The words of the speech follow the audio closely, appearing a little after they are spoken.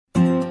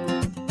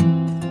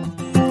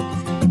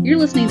You're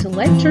listening to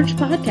Life Church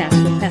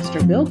Podcast with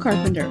Pastor Bill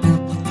Carpenter.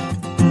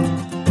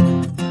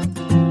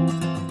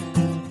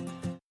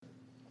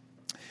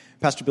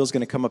 Pastor Bill's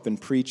going to come up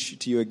and preach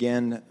to you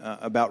again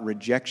about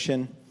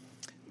rejection.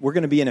 We're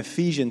going to be in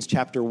Ephesians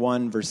chapter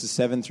 1, verses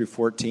 7 through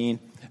 14.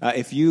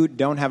 If you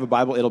don't have a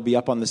Bible, it'll be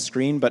up on the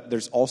screen, but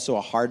there's also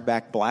a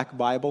hardback black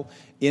Bible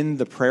in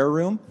the prayer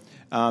room.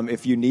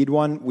 If you need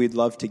one, we'd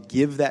love to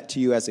give that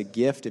to you as a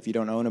gift. If you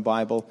don't own a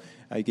Bible,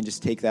 you can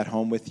just take that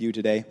home with you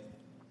today.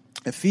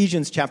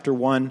 Ephesians chapter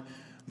 1,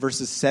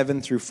 verses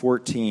 7 through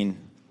 14,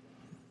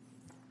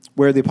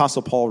 where the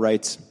Apostle Paul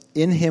writes,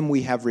 "In him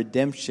we have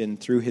redemption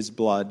through his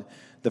blood,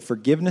 the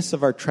forgiveness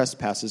of our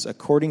trespasses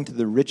according to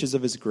the riches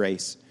of his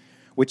grace,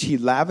 which he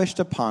lavished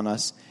upon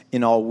us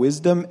in all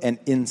wisdom and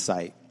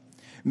insight,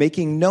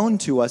 making known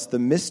to us the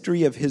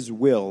mystery of his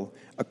will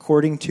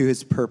according to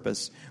his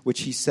purpose,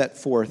 which he set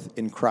forth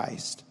in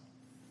Christ,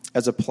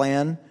 as a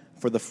plan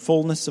for the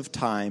fullness of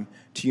time,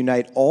 to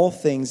unite all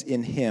things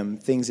in him,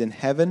 things in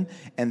heaven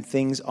and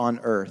things on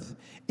earth.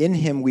 In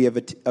him we have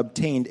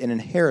obtained an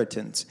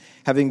inheritance,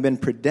 having been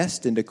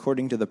predestined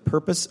according to the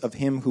purpose of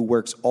him who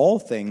works all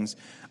things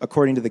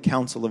according to the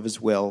counsel of his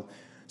will,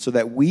 so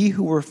that we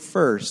who were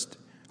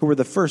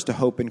the first to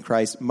hope in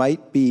Christ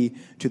might be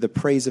to the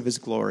praise of his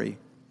glory.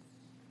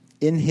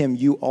 In him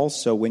you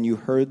also, when you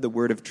heard the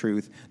word of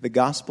truth, the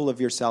gospel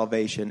of your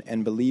salvation,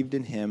 and believed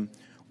in him,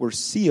 were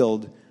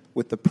sealed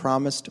with the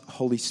promised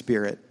Holy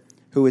Spirit,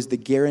 who is the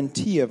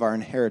guarantee of our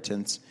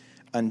inheritance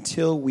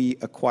until we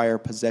acquire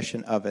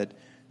possession of it,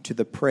 to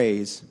the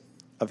praise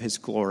of his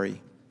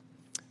glory."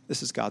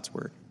 This is God's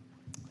word.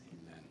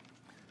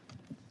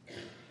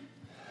 Amen.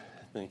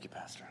 Thank you,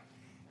 Pastor.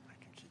 I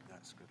can keep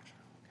that scripture.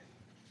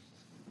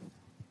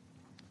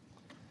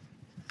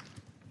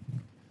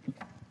 Okay.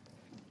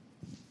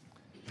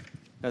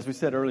 As we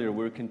said earlier,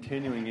 we're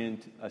continuing in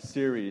a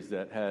series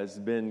that has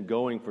been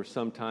going for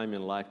some time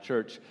in Life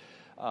Church,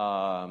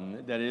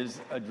 that is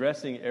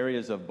addressing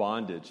areas of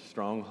bondage,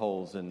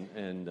 strongholds,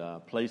 and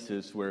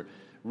places where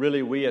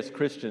really we as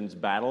Christians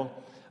battle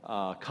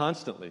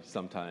constantly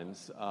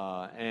sometimes.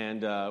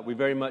 And we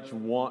very much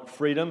want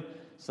freedom.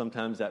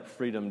 Sometimes that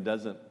freedom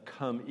doesn't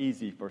come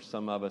easy for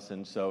some of us.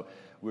 And so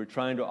we're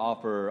trying to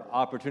offer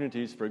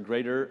opportunities for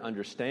greater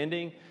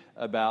understanding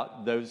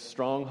about those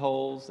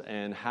strongholds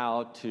and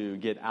how to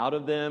get out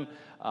of them.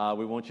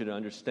 We want you to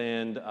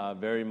understand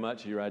very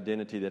much your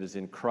identity that is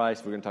in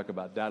Christ. We're going to talk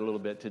about that a little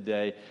bit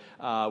today.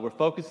 We're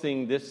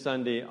focusing this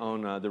Sunday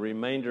on the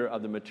remainder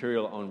of the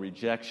material on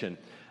rejection.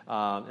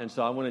 And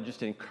so I want to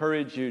just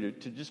encourage you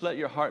to just let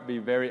your heart be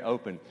very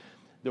open.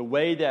 The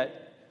way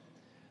that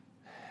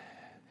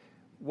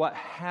what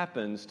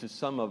happens to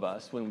some of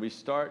us when we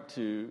start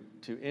to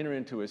enter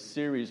into a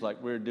series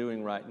like we're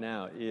doing right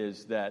now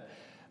is that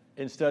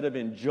instead of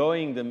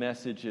enjoying the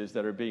messages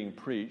that are being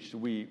preached,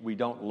 we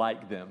don't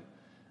like them.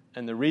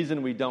 And the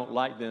reason we don't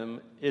like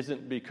them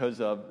isn't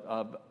because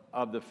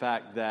of the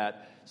fact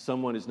that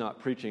someone is not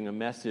preaching a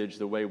message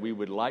the way we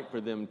would like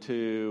for them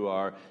to,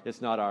 or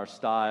it's not our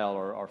style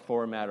or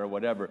format or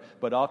whatever.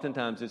 But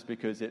oftentimes it's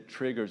because it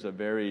triggers a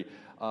very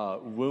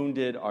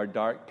wounded or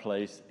dark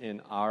place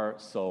in our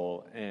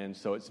soul. And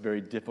so it's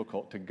very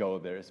difficult to go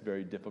there. It's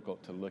very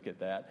difficult to look at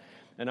that.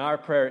 And our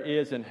prayer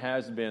is and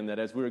has been that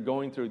as we're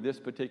going through this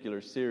particular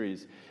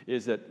series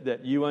is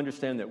that you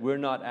understand that we're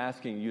not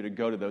asking you to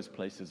go to those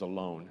places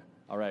alone,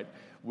 all right?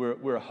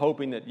 We're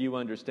hoping that you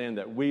understand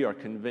that we are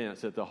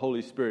convinced that the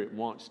Holy Spirit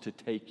wants to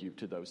take you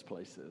to those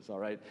places, all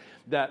right?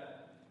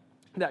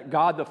 That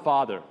God the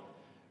Father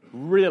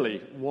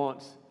really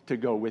wants to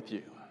go with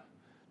you.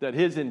 That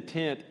his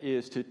intent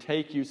is to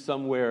take you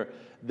somewhere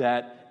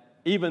that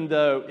even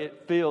though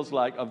it feels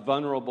like a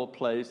vulnerable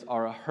place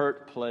or a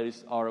hurt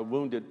place or a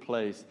wounded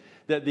place,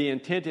 that the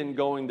intent in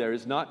going there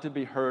is not to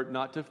be hurt,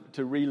 not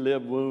to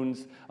relive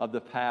wounds of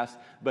the past,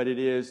 but it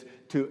is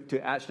to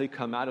actually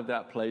come out of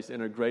that place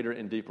in a greater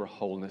and deeper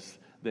wholeness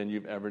than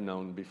you've ever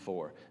known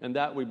before. And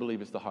that, we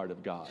believe, is the heart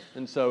of God.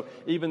 And so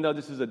even though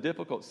this is a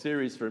difficult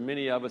series for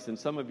many of us, and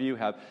some of you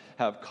have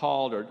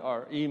called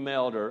or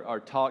emailed or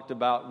talked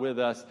about with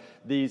us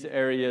these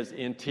areas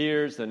in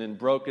tears and in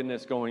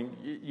brokenness, going,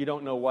 you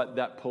don't know what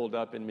that pulled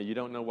up in me. You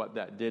don't know what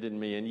that did in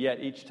me. And yet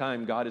each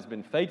time God has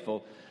been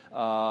faithful,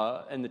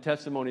 and the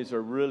testimonies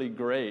are really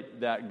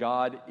great that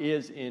God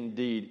is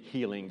indeed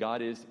healing.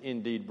 God is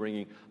indeed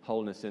bringing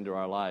wholeness into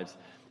our lives.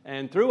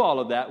 And through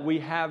all of that, we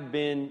have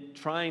been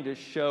trying to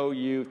show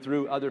you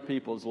through other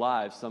people's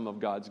lives some of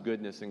God's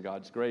goodness and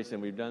God's grace,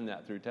 and we've done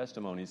that through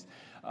testimonies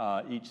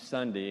each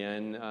Sunday,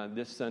 and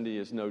this Sunday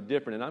is no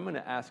different. And I'm going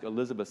to ask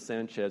Elizabeth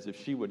Sanchez if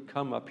she would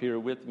come up here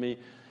with me.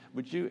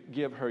 Would you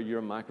give her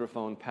your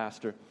microphone,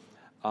 Pastor?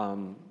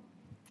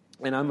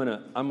 And I'm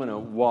gonna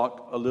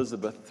walk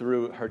Elizabeth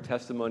through her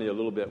testimony a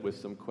little bit with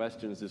some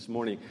questions this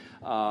morning.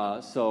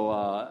 I'm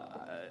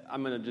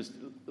going to just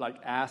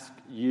ask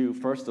you,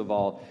 first of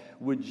all,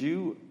 would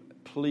you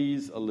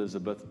please,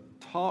 Elizabeth,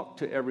 talk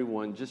to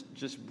everyone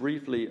just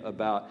briefly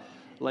about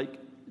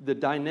the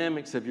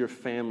dynamics of your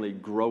family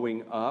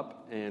growing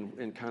up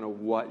and kind of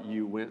what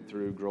you went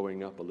through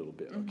growing up a little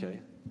bit, okay?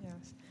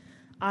 Yes.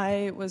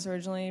 I was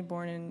originally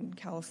born in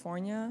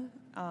California,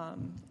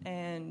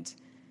 and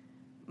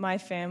my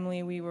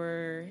family, we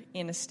were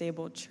in a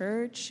stable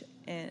church,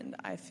 and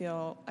I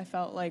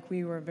felt like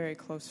we were a very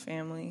close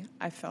family.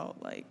 I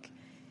felt like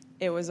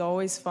it was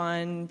always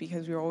fun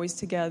because we were always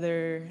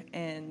together,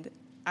 and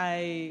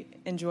I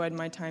enjoyed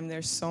my time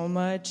there so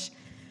much.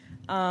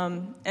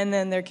 And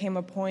then there came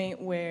a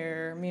point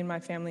where me and my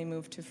family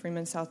moved to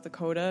Freeman, South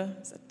Dakota.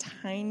 It's a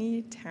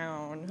tiny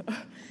town.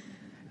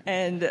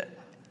 And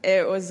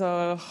it was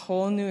a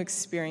whole new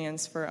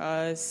experience for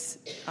us.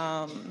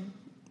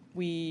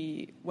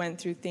 We went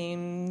through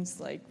things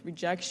like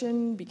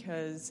rejection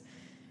because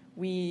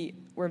we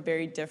were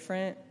very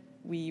different.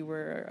 We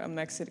were a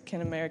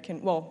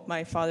Mexican-American. Well,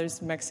 my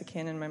father's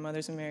Mexican and my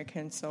mother's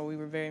American, so we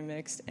were very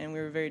mixed and we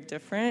were very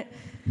different.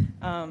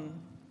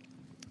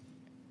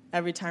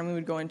 Every time we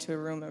would go into a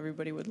room,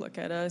 everybody would look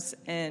at us,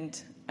 and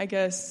I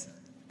guess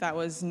that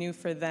was new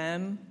for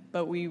them,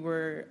 but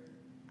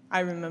I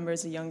remember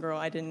as a young girl,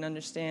 I didn't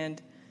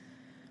understand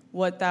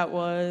what that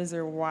was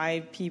or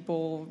why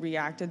people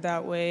reacted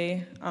that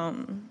way.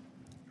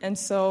 And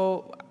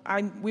so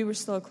we were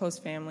still a close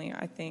family.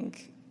 I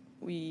think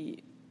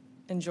we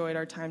enjoyed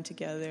our time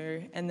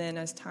together. And then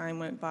as time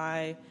went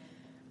by,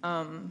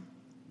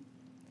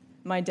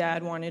 my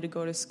dad wanted to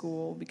go to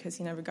school because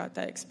he never got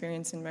that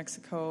experience in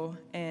Mexico.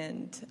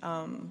 And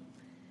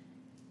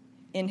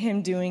in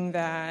him doing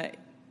that,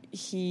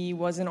 he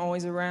wasn't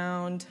always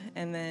around.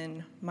 And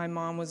then my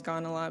mom was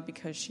gone a lot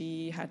because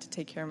she had to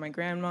take care of my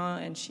grandma,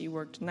 and she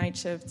worked night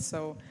shifts,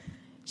 so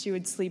she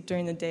would sleep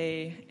during the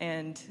day.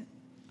 And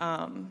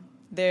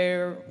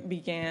there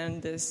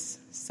began this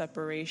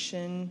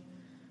separation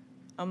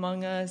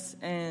among us,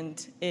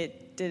 and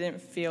it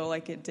didn't feel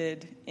like it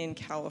did in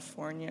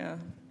California.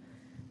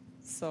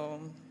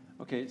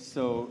 Okay,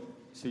 so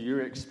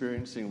you're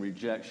experiencing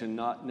rejection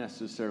not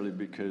necessarily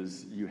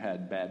because you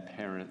had bad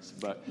parents,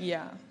 but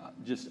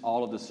just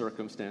all of the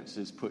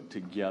circumstances put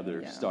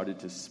together started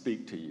to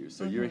speak to you.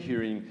 So you're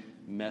hearing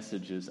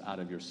messages out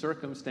of your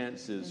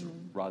circumstances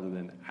rather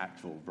than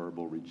actual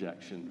verbal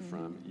rejection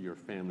from your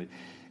family.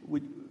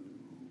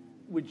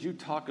 Would you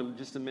talk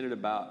just a minute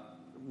about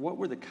what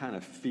were the kind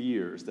of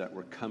fears that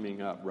were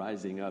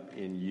rising up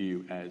in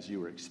you as you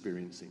were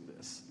experiencing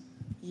this?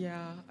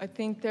 Yeah, I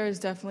think there's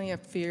definitely a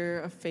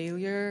fear of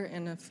failure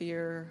and a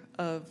fear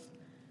of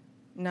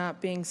not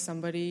being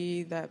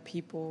somebody that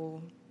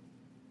people,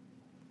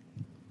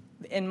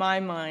 in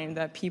my mind,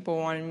 that people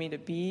wanted me to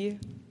be,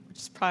 which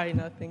is probably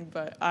nothing,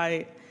 but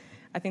I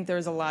think there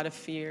was a lot of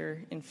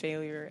fear in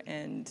failure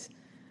and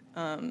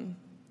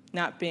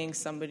not being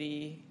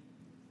somebody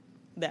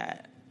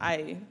that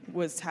I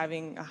was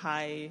having a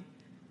high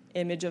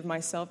image of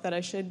myself that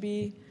I should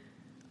be.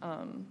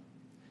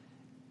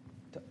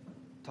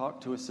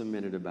 Talk to us a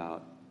minute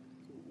about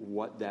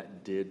what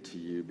that did to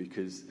you,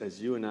 because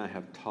as you and I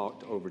have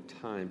talked over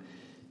time,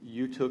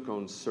 you took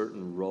on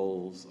certain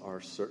roles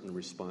or certain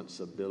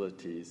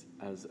responsibilities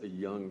as a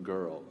young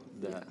girl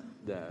that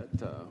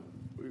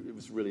it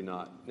was really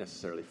not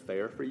necessarily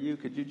fair for you.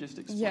 Could you just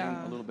explain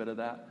a little bit of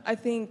that? I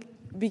think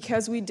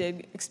because we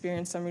did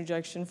experience some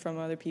rejection from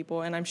other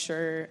people, and I'm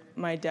sure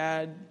my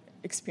dad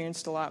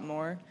experienced a lot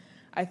more,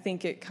 I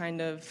think it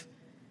kind of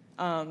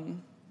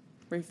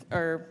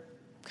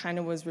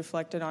was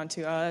reflected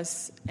onto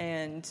us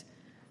and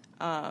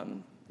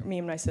me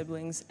and my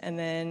siblings. And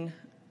then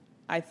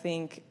I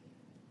think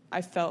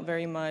I felt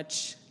very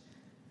much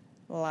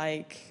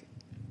like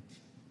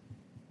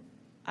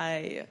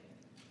I,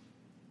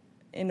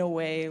 in a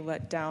way,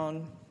 let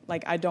down.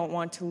 Like, I don't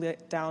want to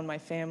let down my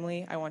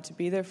family. I want to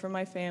be there for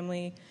my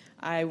family.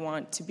 I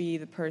want to be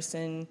the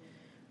person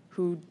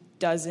who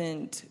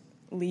doesn't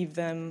leave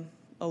them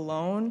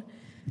alone.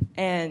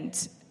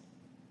 And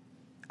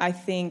I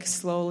think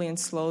slowly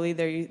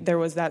there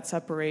was that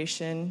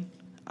separation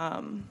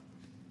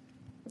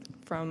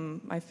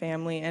from my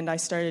family, and I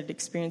started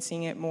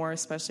experiencing it more,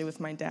 especially with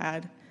my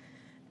dad.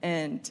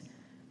 And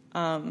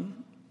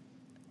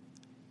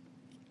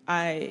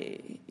I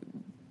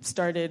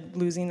started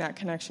losing that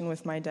connection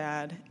with my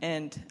dad,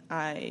 and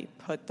I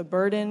put the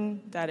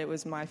burden that it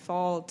was my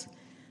fault,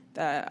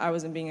 that I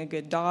wasn't being a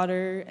good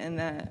daughter, and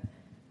that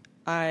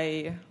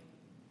I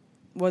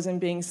wasn't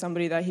being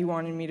somebody that he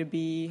wanted me to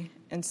be.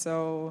 And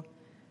so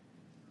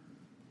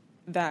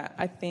that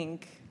I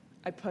think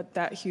I put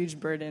that huge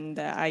burden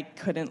that I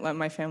couldn't let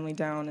my family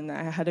down, and that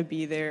I had to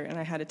be there, and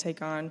I had to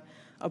take on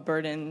a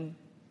burden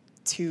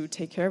to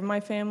take care of my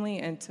family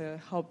and to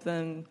help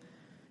them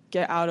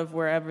get out of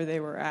wherever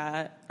they were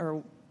at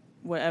or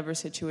whatever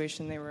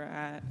situation they were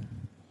at.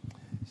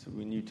 So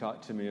when you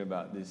talked to me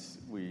about this,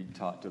 we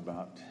talked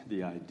about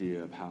the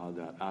idea of how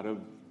that out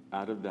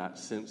of that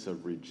sense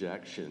of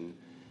rejection,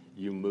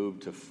 you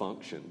moved to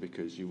function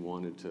because you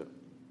wanted to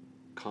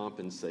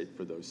compensate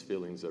for those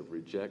feelings of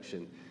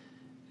rejection.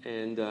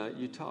 And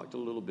you talked a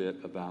little bit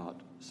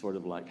about sort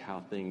of like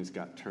how things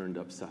got turned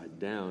upside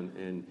down,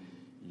 and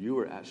you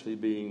were actually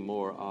being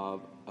more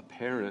of a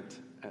parent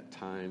at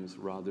times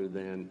rather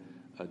than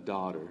a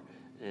daughter,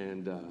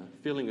 and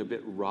feeling a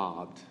bit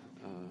robbed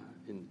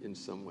in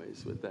some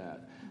ways with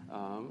that.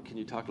 Can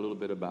you talk a little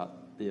bit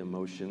about the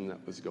emotion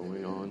that was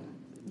going on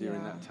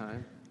during that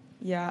time?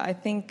 Yeah, I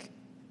think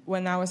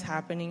when that was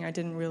happening, I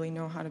didn't really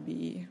know how to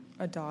be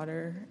a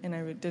daughter, and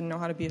I didn't know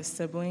how to be a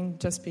sibling,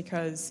 just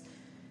because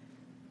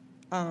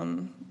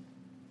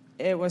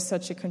it was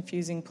such a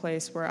confusing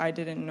place where I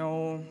didn't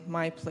know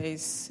my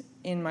place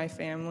in my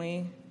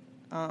family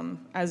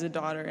as a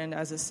daughter and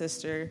as a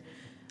sister.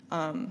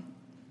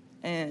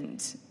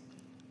 And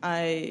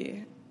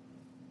I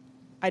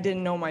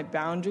didn't know my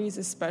boundaries,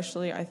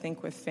 especially, I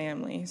think, with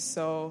family.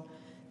 So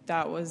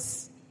that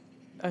was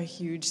a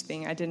huge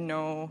thing. I didn't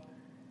know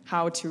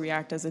how to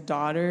react as a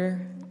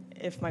daughter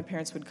if my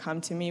parents would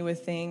come to me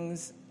with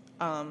things.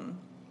 And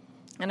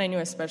I knew,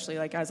 especially,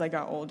 like, as I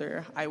got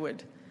older, I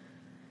would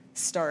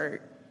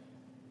start,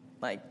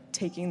 like,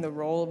 taking the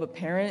role of a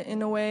parent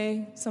in a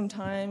way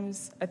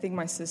sometimes. I think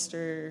my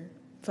sister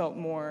felt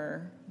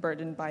more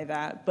burdened by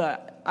that,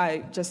 but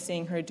just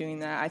seeing her doing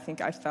that, I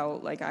think I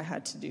felt like I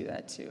had to do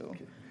that too.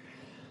 Okay.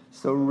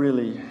 So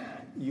really,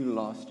 you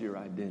lost your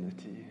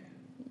identity.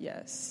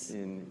 Yes.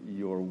 In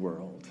your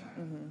world.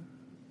 Mm-hmm.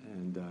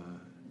 And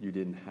you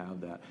didn't have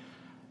that.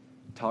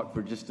 Talk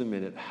for just a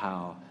minute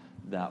how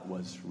that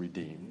was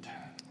redeemed.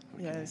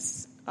 Okay.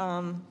 Yes.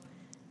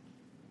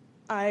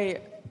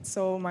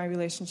 So my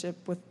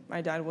relationship with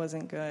my dad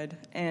wasn't good,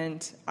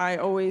 and I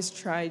always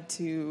tried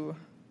to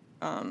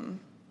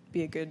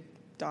be a good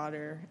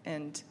daughter,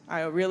 and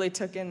I really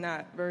took in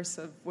that verse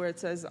of where it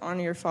says,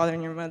 honor your father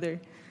and your mother.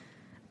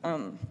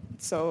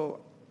 So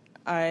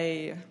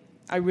I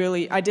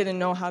didn't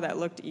know how that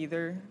looked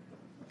either,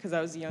 because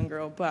I was a young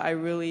girl, but I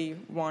really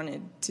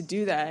wanted to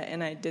do that,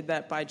 and I did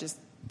that by just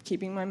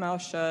keeping my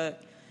mouth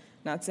shut,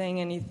 not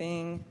saying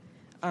anything.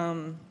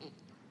 And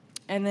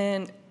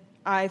then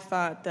I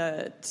thought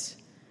that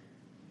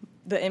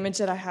the image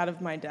that I had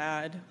of my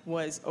dad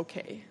was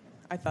okay.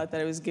 I thought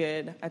that it was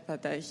good. I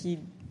thought that he,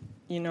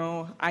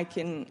 I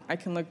can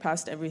look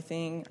past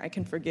everything. I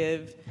can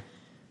forgive.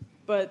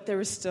 But there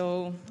was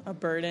still a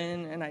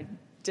burden, and I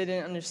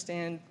didn't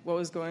understand what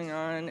was going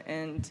on,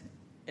 and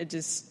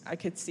I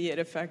could see it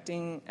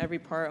affecting every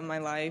part of my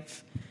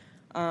life.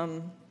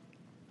 And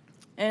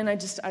I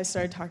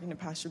started talking to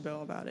Pastor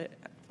Bill about it,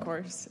 of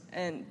course.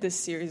 And this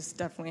series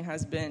definitely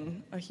has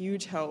been a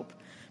huge help,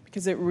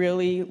 because it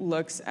really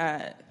looks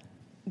at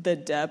the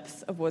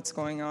depth of what's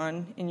going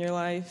on in your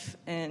life.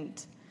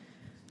 And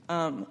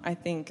I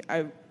think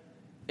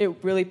it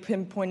really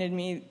pinpointed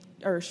me,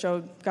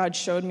 God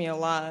showed me a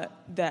lot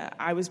that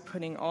I was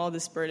putting all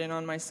this burden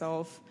on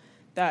myself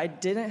that I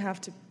didn't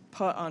have to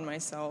put on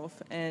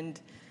myself. And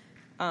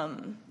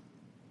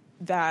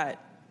that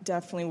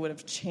definitely would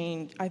have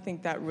changed. I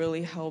think that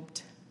really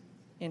helped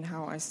in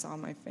how I saw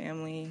my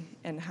family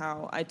and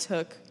how I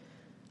took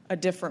a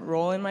different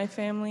role in my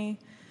family.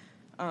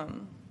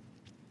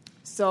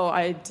 So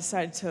I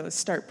decided to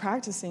start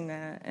practicing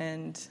that,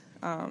 and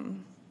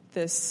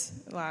this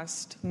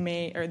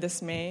May,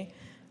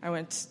 I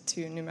went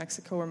to New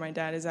Mexico, where my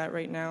dad is at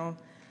right now,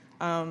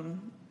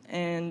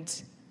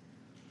 and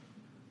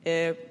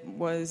it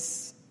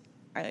was,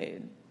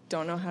 I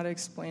don't know how to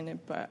explain it,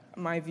 but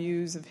my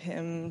views of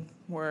him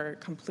were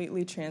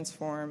completely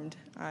transformed.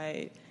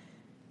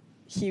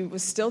 He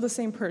was still the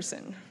same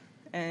person,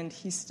 and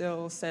he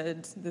still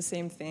said the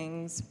same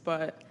things,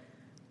 but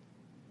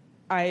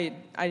I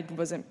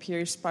wasn't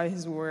pierced by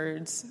his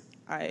words.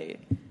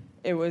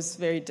 It was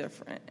very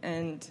different,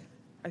 and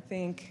I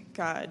think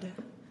God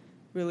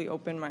really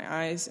opened my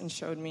eyes and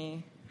showed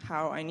me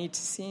how I need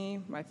to see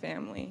my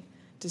family,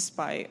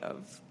 despite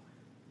of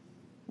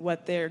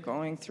what they're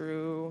going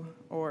through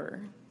or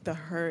the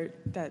hurt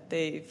that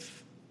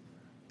they've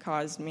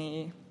caused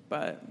me.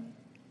 But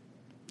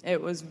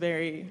it was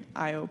very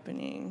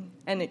eye-opening,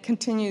 and it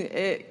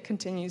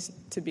continues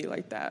to be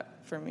like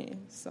that for me.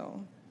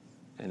 So.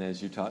 And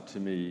as you talk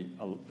to me,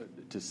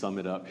 to sum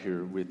it up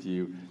here with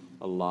you,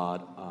 a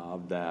lot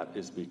of that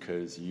is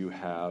because you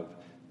have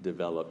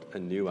developed a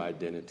new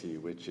identity,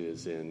 which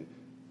is in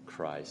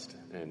Christ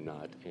and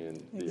not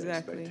in the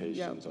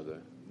expectations of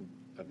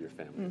your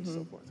family and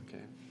so forth,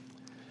 okay?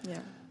 Yeah.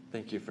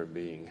 Thank you for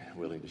being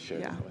willing to share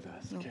that with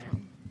us. No okay.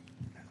 problem.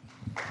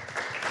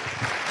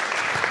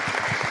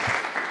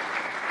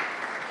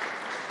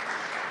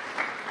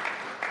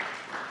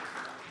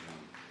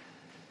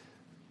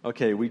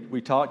 Okay,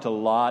 we talked a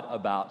lot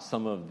about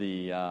some of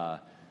the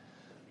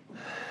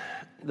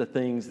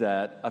things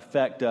that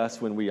affect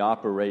us when we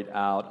operate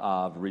out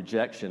of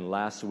rejection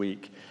last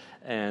week.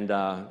 And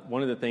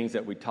one of the things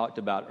that we talked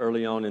about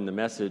early on in the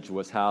message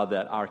was how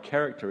that our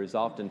character is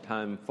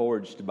oftentimes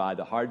forged by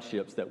the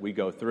hardships that we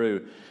go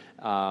through.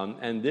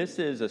 And this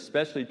is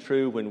especially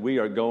true when we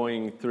are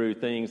going through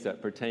things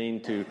that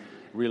pertain to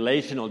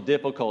relational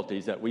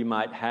difficulties that we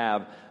might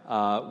have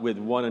with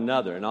one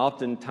another. And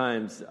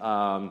oftentimes,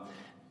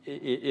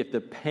 if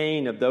the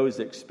pain of those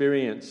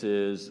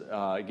experiences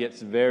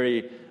gets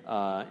very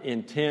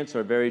intense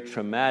or very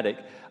traumatic,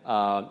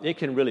 it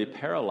can really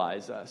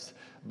paralyze us.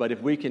 But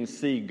if we can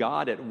see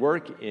God at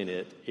work in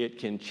it, it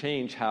can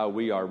change how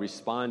we are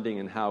responding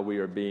and how we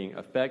are being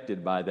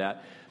affected by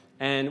that.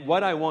 And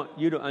what I want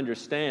you to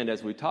understand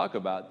as we talk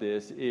about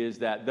this is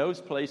that those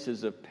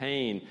places of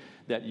pain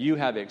that you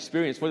have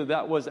experienced, whether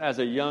that was as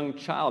a young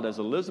child, as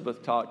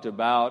Elizabeth talked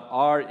about,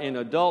 or in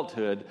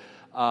adulthood,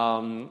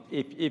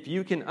 if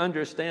you can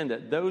understand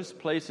that those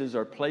places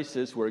are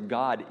places where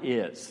God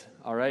is,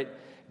 all right?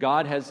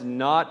 God has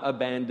not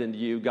abandoned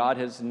you. God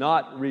has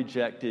not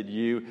rejected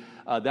you.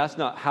 That's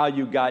not how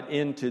you got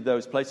into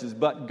those places.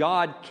 But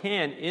God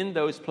can, in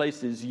those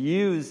places,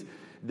 use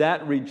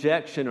that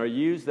rejection or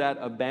use that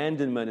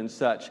abandonment and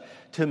such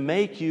to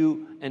make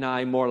you and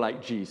I more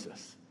like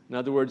Jesus. In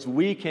other words,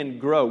 we can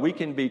grow. We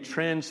can be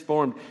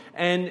transformed.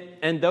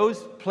 And those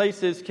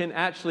places can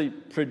actually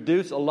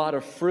produce a lot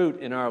of fruit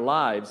in our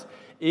lives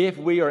if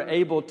we are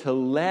able to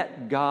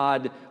let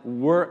God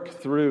work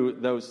through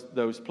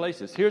those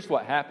places. Here's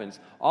what happens.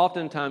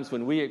 Oftentimes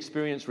when we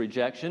experience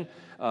rejection,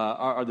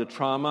 or the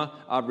trauma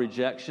of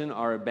rejection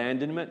or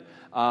abandonment,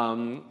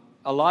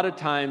 a lot of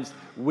times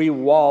we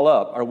wall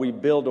up or we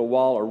build a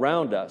wall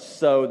around us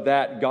so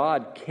that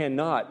God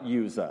cannot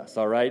use us,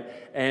 all right?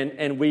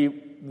 And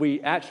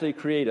we actually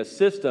create a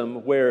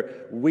system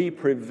where we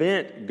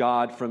prevent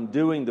God from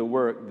doing the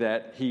work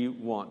that He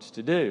wants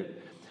to do.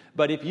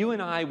 But if you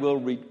and I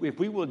if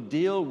we will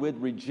deal with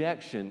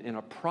rejection in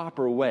a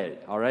proper way,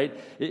 all right?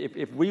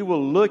 If we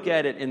will look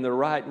at it in the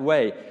right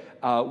way,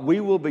 we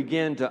will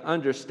begin to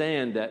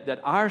understand that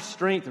our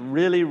strength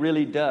really,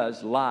 really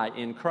does lie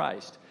in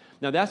Christ.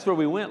 Now, that's where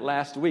we went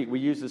last week.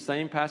 We used the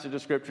same passage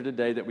of Scripture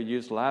today that we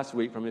used last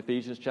week from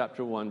Ephesians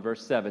chapter 1,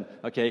 verse 7,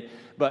 okay?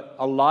 But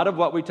a lot of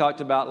what we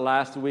talked about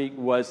last week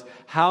was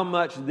how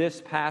much this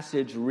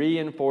passage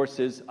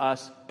reinforces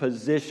us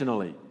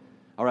positionally,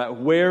 all right?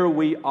 Where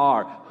we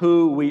are,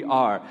 who we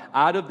are.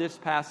 Out of this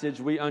passage,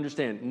 we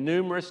understand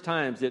numerous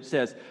times it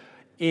says,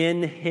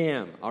 in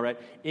Him, all right?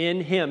 In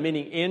Him,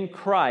 meaning in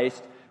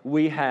Christ,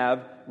 we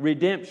have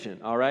redemption,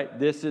 all right?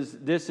 This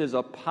is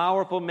a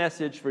powerful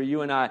message for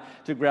you and I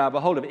to grab a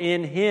hold of.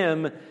 In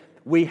Him,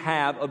 we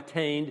have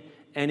obtained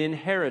an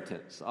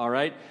inheritance, all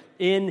right?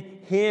 In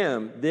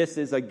Him, this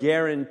is a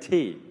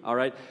guarantee, all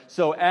right?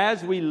 So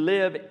as we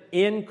live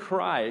in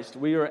Christ,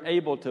 we are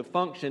able to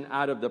function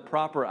out of the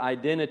proper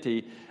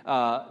identity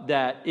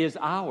that is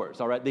ours,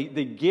 all right?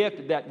 The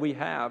gift that we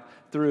have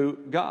through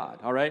God,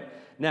 all right?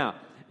 Now,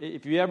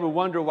 if you ever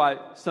wonder why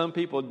some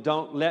people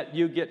don't let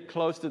you get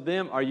close to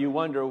them, or you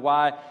wonder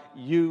why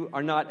you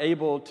are not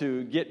able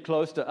to get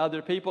close to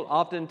other people,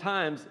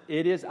 oftentimes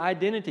it is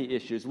identity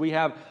issues. We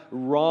have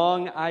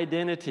wrong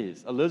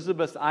identities.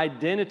 Elizabeth's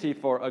identity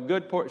for a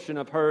good portion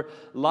of her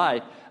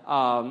life,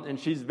 and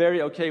she's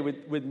very okay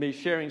with me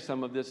sharing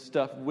some of this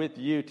stuff with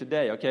you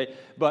today, okay?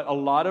 But a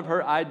lot of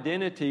her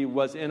identity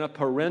was in a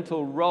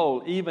parental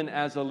role, even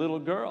as a little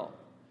girl.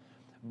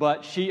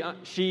 But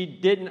she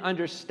didn't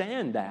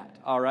understand that,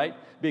 all right,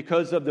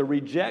 because of the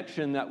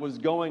rejection that was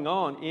going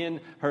on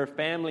in her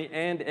family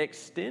and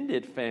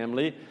extended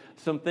family.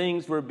 Some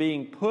things were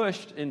being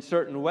pushed in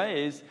certain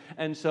ways,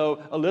 and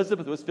so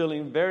Elizabeth was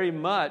feeling very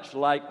much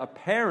like a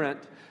parent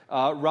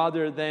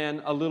rather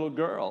than a little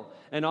girl.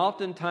 And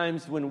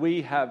oftentimes when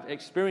we have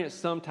experienced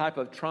some type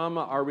of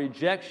trauma or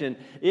rejection,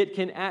 it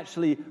can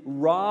actually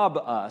rob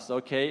us,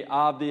 okay,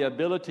 of the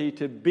ability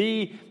to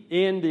be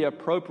in the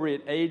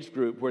appropriate age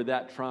group where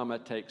that trauma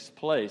takes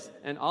place.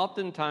 And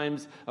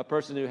oftentimes a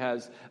person who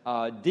has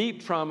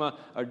deep trauma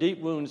or deep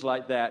wounds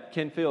like that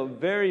can feel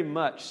very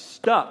much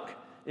stuck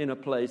in a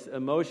place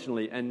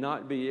emotionally and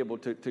not be able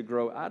to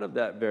grow out of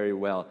that very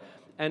well.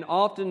 And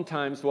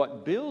oftentimes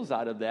what builds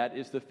out of that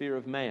is the fear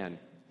of man.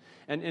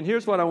 And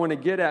here's what I want to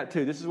get at,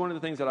 too. This is one of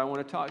the things that I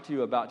want to talk to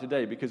you about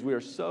today, because we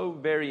are so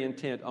very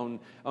intent on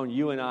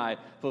you and I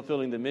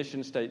fulfilling the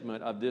mission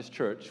statement of this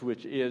church,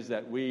 which is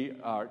that we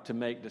are to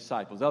make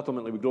disciples.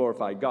 Ultimately, we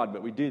glorify God,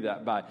 but we do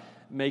that by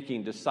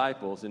making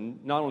disciples,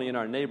 and not only in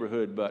our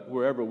neighborhood, but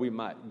wherever we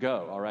might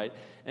go, all right?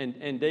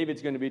 And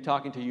David's going to be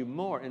talking to you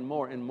more and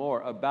more and more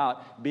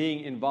about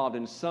being involved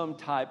in some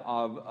type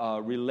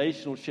of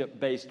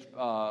relationship-based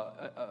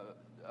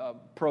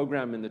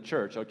program in the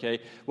church, okay?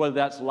 Whether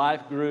that's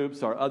life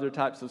groups or other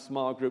types of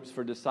small groups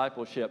for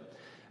discipleship.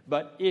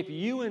 But if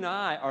you and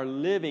I are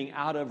living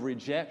out of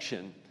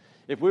rejection,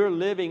 if we're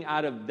living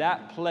out of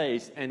that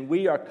place and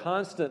we are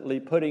constantly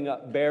putting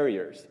up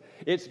barriers,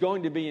 it's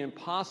going to be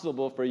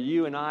impossible for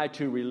you and I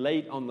to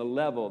relate on the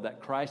level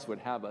that Christ would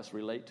have us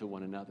relate to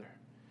one another.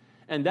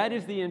 And that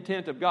is the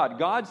intent of God.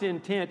 God's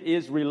intent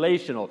is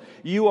relational.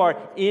 You are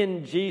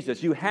in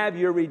Jesus. You have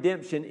your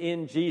redemption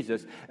in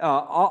Jesus.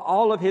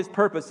 All of His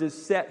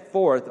purposes set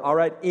forth, all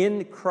right,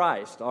 in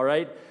Christ, all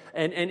right?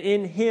 And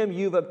in Him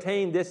you've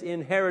obtained this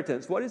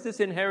inheritance. What is this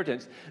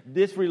inheritance?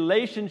 This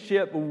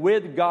relationship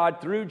with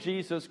God through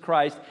Jesus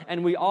Christ.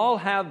 And we all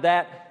have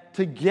that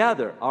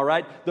together, all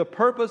right? The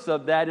purpose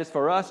of that is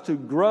for us to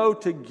grow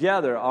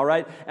together, all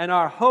right? And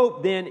our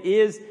hope then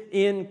is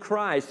in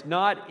Christ,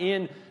 not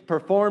in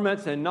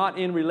performance and not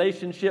in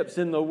relationships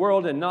in the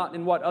world and not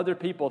in what other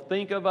people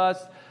think of us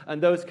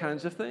and those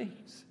kinds of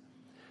things.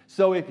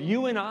 So if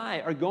you and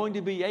I are going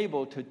to be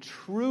able to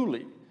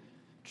truly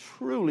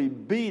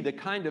be the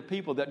kind of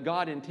people that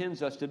God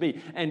intends us to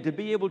be, and to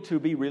be able to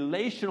be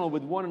relational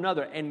with one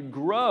another and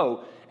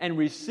grow and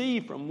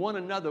receive from one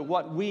another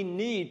what we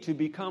need to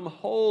become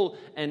whole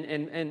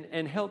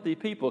and healthy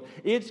people,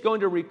 it's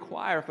going to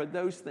require for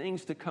those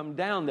things to come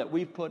down that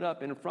we've put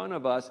up in front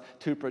of us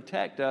to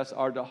protect us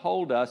or to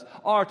hold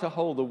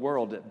the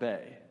world at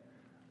bay.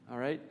 All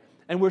right?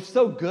 And we're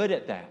so good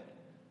at that.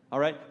 All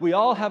right? We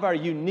all have our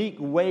unique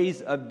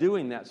ways of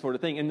doing that sort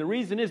of thing. And the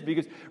reason is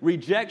because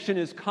rejection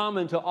is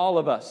common to all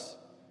of us.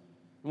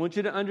 I want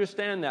you to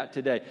understand that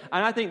today.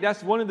 And I think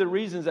that's one of the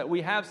reasons that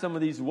we have some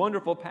of these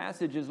wonderful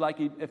passages like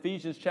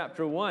Ephesians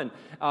chapter 1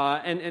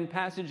 and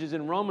passages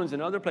in Romans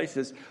and other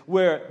places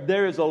where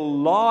there is a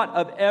lot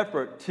of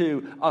effort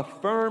to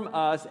affirm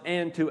us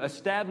and to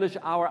establish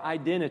our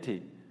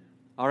identity.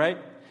 All right?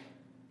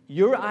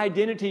 Your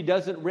identity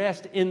doesn't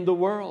rest in the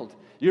world.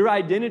 Your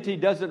identity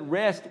doesn't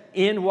rest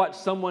in what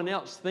someone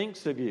else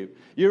thinks of you.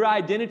 Your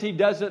identity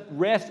doesn't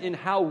rest in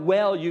how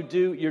well you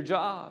do your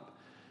job.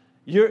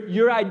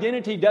 Your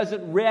identity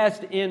doesn't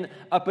rest in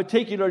a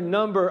particular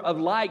number of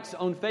likes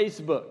on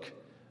Facebook.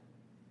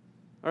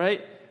 All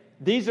right?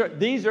 These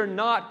are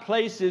not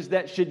places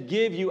that should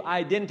give you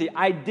identity.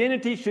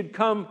 Identity should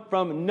come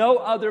from no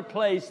other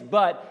place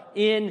but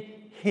in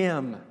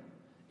Him.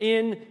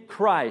 In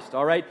Christ,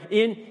 all right?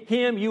 In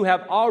Him you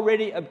have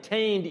already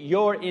obtained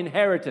your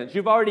inheritance.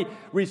 You've already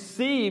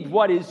received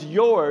what is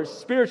yours,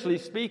 spiritually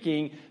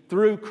speaking,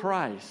 through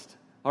Christ.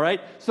 All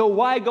right? So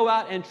why go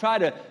out and try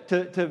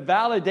to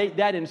validate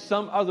that in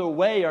some other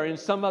way or in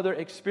some other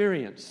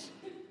experience?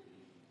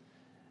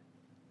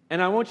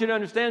 And I want you to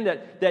understand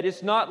that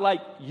it's not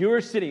like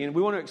you're sitting, and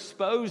we want to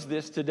expose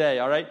this today,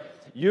 all right?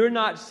 You're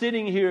not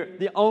sitting here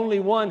the only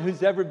one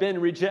who's ever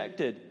been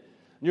rejected.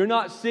 You're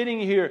not sitting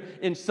here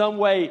in some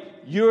way,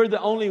 you're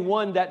the only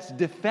one that's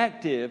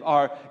defective,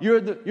 or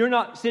you're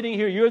not sitting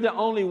here, you're the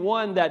only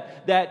one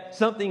that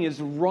something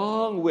is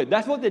wrong with.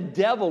 That's what the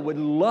devil would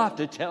love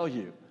to tell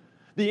you.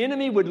 The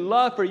enemy would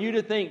love for you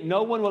to think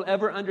no one will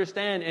ever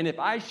understand, and if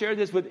I share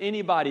this with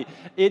anybody,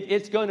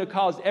 it's going to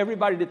cause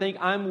everybody to think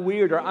I'm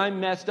weird or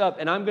I'm messed up,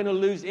 and I'm going to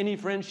lose any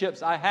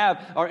friendships I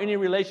have or any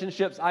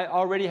relationships I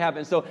already have.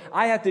 And so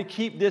I have to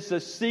keep this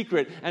a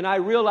secret, and I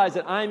realize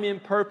that I'm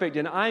imperfect,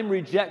 and I'm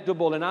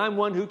rejectable, and I'm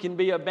one who can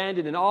be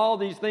abandoned, and all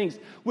these things,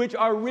 which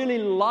are really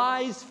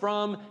lies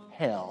from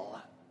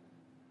hell.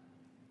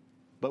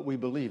 But we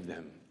believe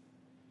them,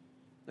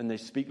 and they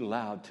speak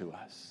loud to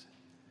us.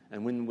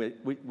 And when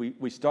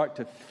we start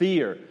to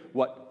fear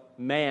what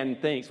man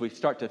thinks, we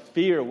start to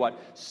fear what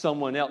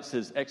someone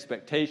else's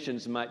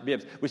expectations might be.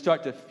 We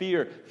start to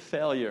fear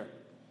failure.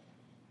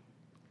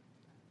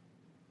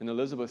 In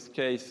Elizabeth's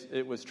case,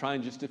 it was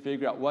trying just to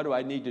figure out, what do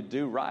I need to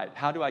do right?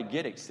 How do I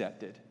get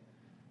accepted?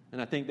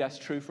 And I think that's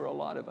true for a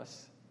lot of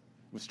us.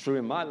 It was true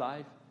in my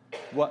life.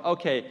 Well,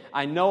 okay,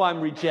 I know I'm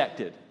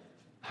rejected.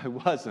 I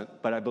wasn't,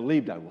 but I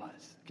believed I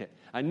was. Okay,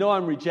 I know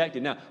I'm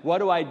rejected. Now, what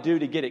do I do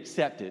to get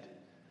accepted?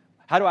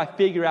 How do I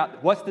figure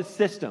out what's the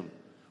system?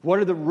 What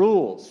are the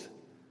rules?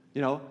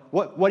 You know,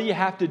 what do you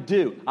have to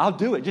do? I'll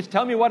do it. Just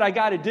tell me what I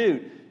got to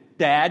do,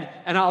 Dad,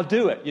 and I'll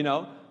do it, you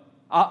know.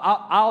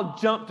 I'll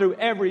jump through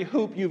every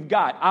hoop you've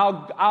got.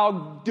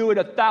 I'll do it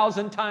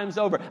 1,000 times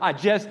over. I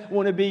just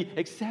want to be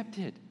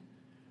accepted.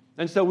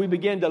 And so we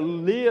begin to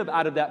live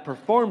out of that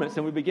performance,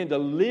 and we begin to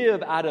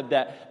live out of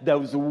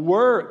those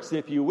works,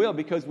 if you will,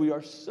 because we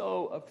are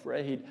so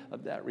afraid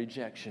of that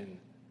rejection.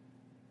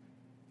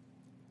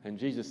 And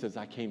Jesus says,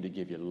 I came to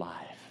give you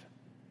life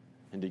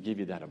and to give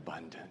you that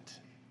abundant.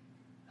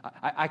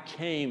 I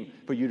came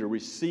for you to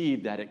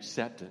receive that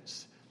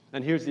acceptance.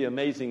 And here's the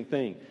amazing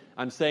thing.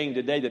 I'm saying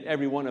today that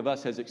every one of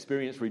us has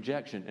experienced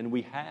rejection, and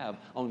we have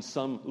on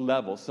some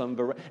level,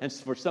 and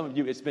for some of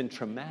you it's been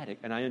traumatic,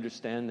 and I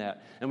understand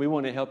that, and we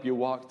want to help you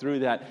walk through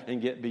that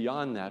and get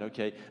beyond that,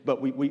 okay?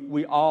 But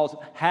we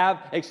all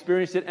have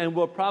experienced it, and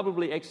will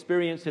probably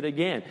experience it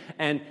again.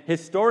 And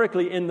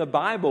historically in the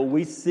Bible,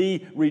 we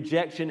see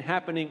rejection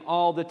happening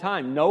all the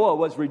time. Noah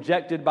was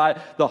rejected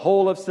by the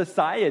whole of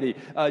society.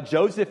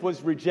 Joseph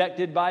was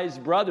rejected by his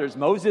brothers.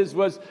 Moses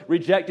was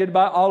rejected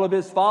by all of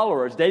his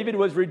followers. David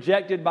was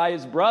rejected by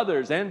his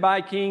brothers and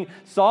by King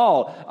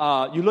Saul.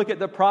 You look at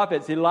the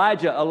prophets,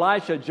 Elijah,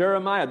 Elisha,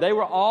 Jeremiah. They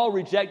were all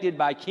rejected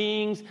by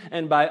kings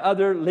and by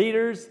other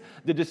leaders.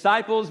 The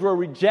disciples were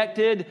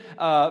rejected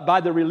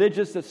by the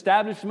religious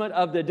establishment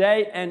of the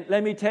day. And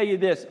let me tell you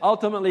this,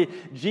 ultimately,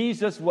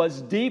 Jesus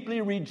was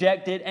deeply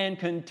rejected and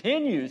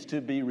continues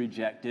to be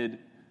rejected.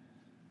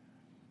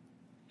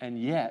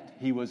 And yet,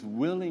 He was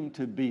willing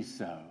to be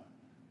so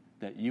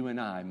that you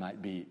and I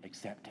might be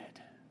accepted.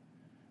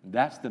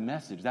 That's the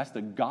message. That's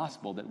the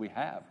gospel that we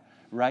have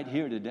right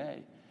here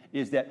today,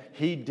 is that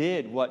He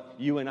did what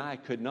you and I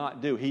could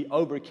not do. He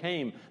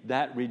overcame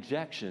that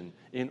rejection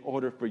in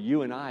order for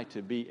you and I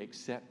to be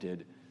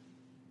accepted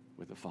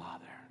with the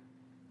Father.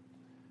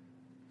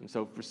 And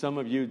so for some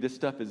of you, this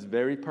stuff is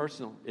very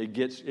personal. It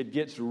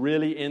gets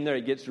really in there.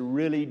 It gets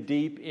really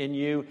deep in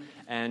you,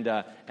 and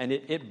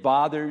it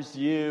bothers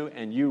you,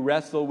 and you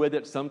wrestle with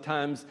it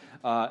sometimes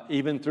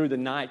even through the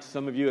night.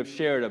 Some of you have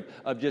shared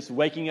of just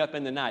waking up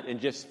in the night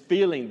and just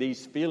feeling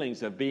these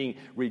feelings of being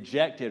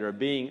rejected or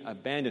being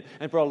abandoned.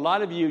 And for a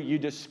lot of you, you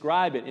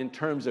describe it in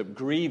terms of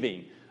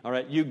grieving. All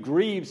right, you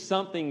grieve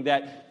something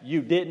that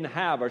you didn't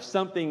have or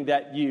something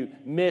that you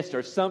missed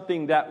or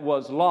something that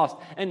was lost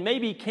and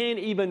maybe can't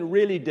even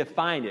really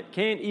define it,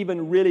 can't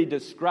even really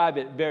describe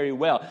it very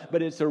well.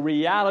 But it's a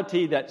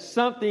reality that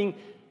something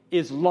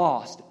is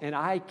lost and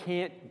I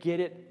can't get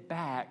it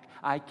back.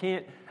 I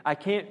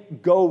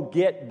can't go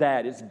get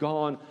that. It's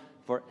gone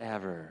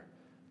forever.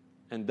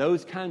 And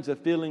those kinds of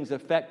feelings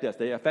affect us.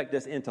 They affect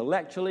us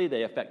intellectually,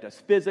 they affect us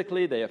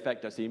physically, they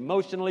affect us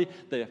emotionally,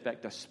 they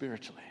affect us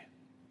spiritually.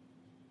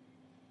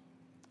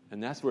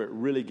 And that's where it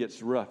really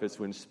gets rough. It's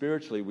when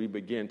spiritually we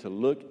begin to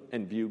look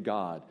and view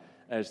God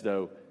as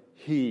though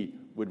He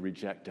would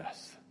reject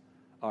us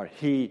or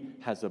He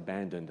has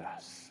abandoned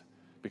us.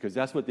 Because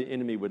that's what the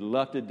enemy would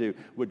love to do,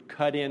 would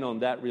cut in on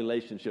that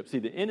relationship. See,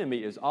 the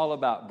enemy is all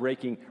about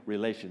breaking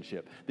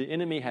relationship. The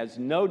enemy has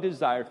no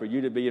desire for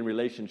you to be in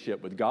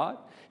relationship with God.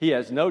 He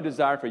has no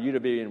desire for you to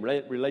be in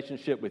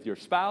relationship with your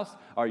spouse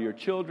or your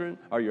children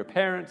or your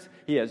parents.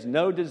 He has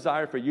no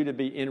desire for you to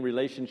be in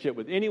relationship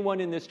with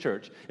anyone in this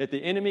church. If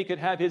the enemy could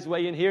have his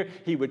way in here,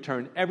 he would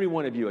turn every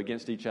one of you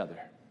against each other.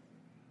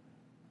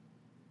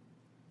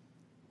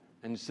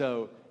 And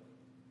so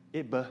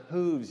it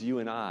behooves you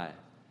and I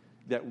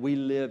that we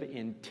live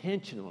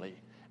intentionally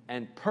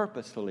and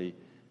purposefully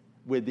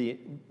with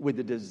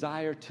the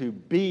desire to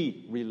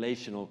be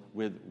relational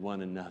with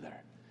one another.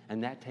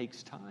 And that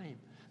takes time,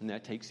 and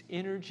that takes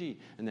energy,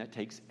 and that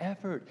takes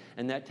effort,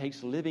 and that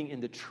takes living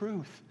in the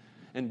truth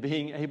and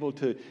being able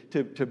to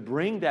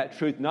bring that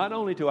truth not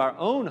only to our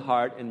own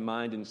heart and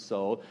mind and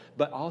soul,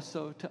 but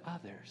also to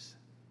others.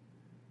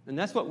 And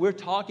that's what we're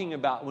talking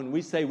about when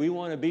we say we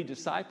want to be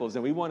disciples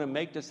and we want to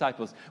make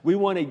disciples. We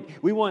want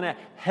to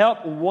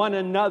help one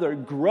another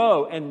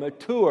grow and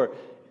mature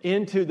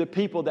into the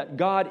people that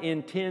God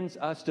intends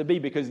us to be,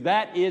 because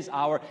that is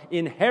our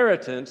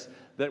inheritance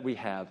that we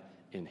have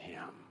in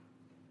Him.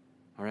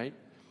 All right?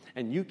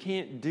 And you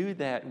can't do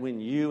that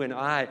when you and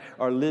I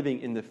are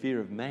living in the fear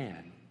of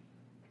man.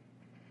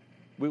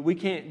 We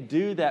can't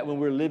do that when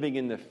we're living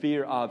in the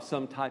fear of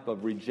some type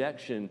of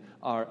rejection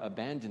or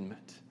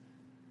abandonment.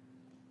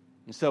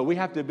 And so we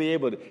have to be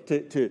able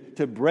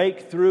to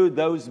break through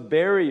those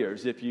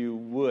barriers, if you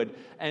would,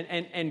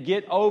 and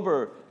get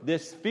over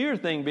this fear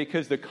thing,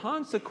 because the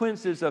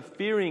consequences of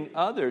fearing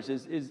others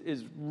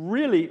is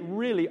really,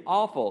 really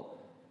awful.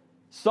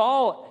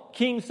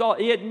 King Saul,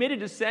 he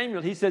admitted to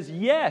Samuel, he says,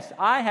 yes,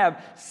 I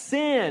have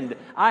sinned.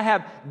 I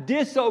have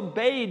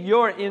disobeyed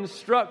your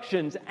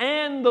instructions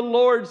and the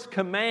Lord's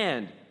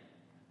command.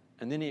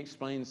 And then he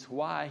explains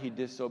why he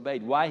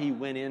disobeyed, why he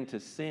went into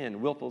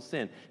sin, willful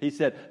sin. He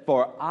said,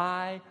 for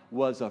I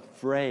was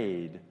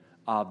afraid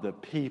of the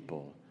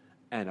people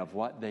and of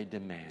what they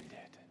demanded.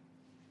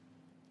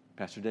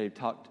 Pastor Dave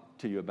talked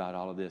to you about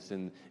all of this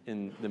in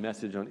the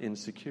message on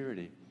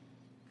insecurity.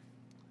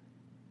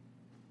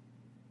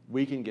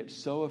 We can get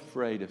so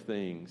afraid of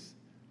things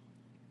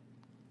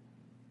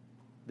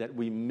that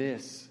we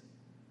miss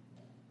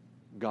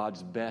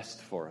God's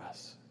best for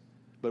us.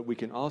 But we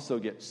can also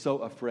get so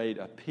afraid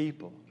of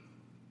people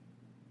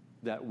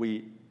that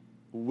we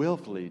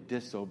willfully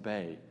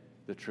disobey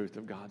the truth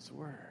of God's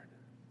Word.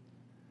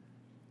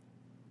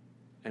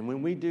 And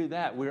when we do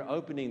that, we're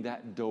opening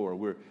that door.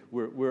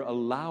 We're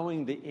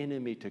allowing the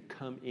enemy to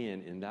come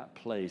in that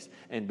place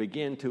and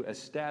begin to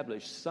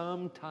establish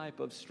some type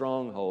of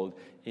stronghold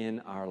in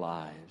our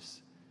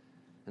lives.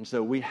 And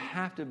so we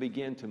have to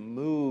begin to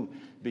move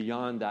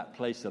beyond that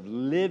place of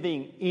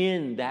living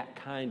in that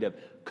kind of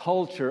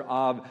culture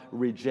of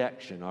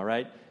rejection, all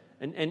right?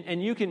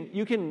 And you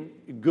can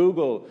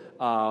Google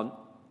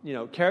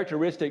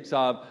characteristics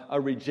of a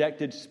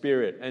rejected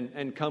spirit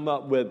and come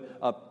up with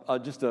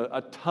just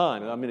a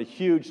ton, a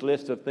huge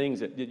list of things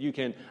that you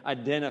can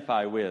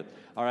identify with,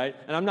 all right?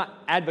 And I'm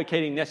not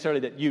advocating necessarily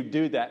that you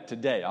do that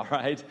today, all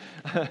right?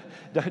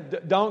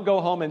 Don't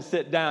go home and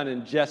sit down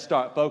and just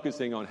start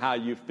focusing on how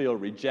you feel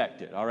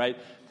rejected, all right?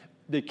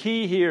 The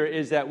key here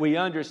is that we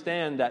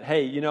understand that,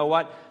 hey, you know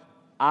what?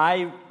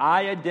 I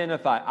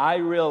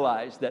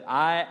realize that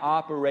I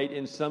operate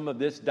in some of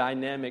this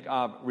dynamic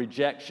of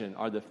rejection,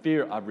 or the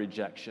fear of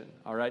rejection,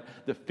 all right?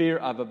 The fear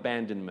of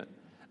abandonment.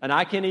 And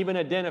I can even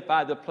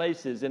identify the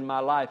places in my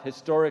life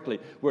historically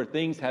where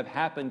things have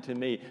happened to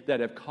me that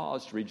have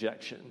caused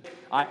rejection.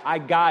 I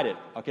got it,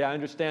 okay? I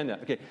understand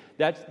that. Okay,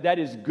 that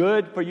is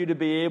good for you to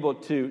be able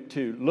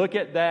to look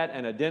at that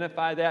and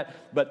identify that.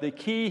 But the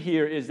key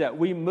here is that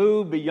we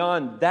move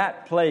beyond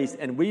that place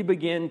and we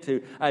begin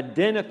to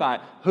identify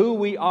who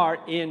we are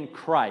in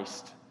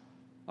Christ.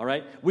 All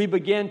right? We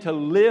begin to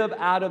live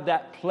out of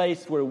that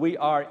place where we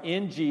are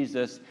in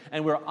Jesus,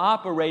 and we're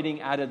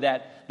operating out of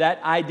that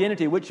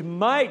identity, which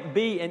might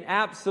be an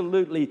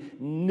absolutely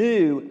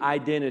new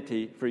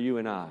identity for you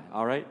and I.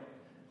 All right?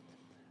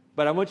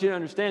 But I want you to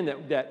understand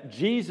that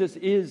Jesus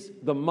is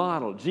the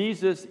model.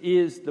 Jesus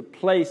is the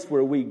place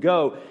where we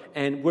go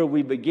and where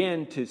we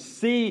begin to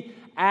see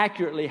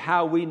accurately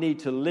how we need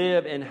to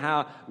live and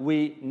how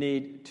we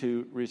need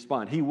to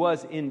respond. He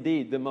was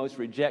indeed the most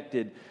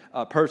rejected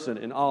person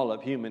in all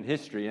of human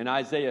history. And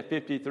Isaiah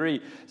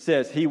 53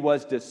 says he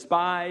was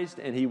despised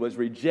and he was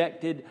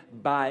rejected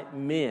by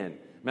men.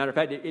 Matter of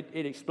fact,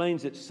 it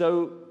explains it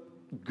so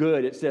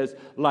good. It says,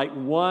 like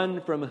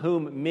one from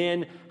whom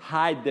men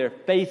hide their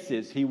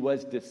faces, he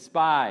was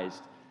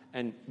despised,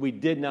 and we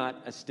did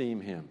not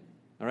esteem him.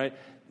 All right?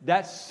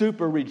 That's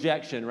super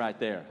rejection right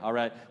there. All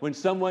right? When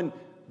someone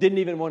didn't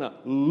even want to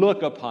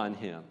look upon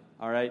him.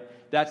 All right?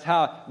 That's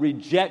how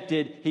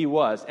rejected he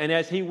was. And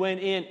as he went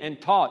in and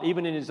taught,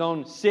 even in his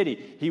own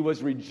city, he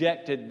was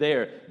rejected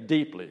there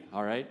deeply.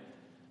 All right?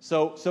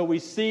 So we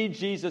see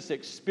Jesus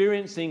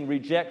experiencing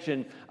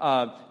rejection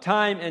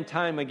time and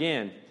time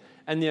again.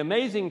 And the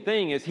amazing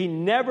thing is he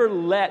never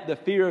let the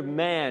fear of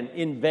man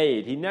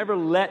invade. He never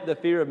let the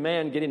fear of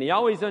man get in. He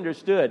always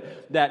understood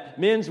that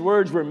men's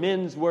words were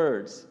men's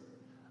words.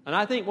 And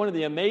I think one of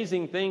the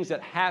amazing things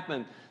that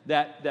happened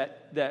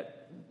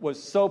that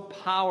was so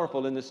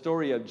powerful in the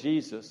story of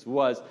Jesus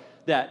was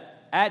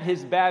that at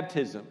his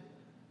baptism,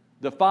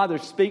 the Father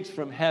speaks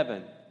from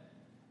heaven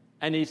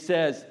and he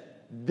says,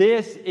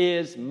 "This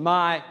is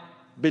my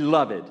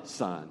beloved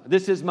Son.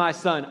 This is my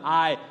Son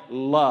I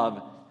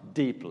love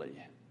deeply."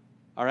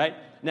 All right?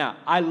 Now,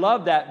 I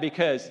love that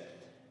because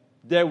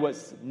there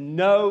was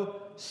no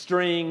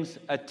strings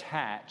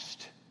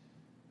attached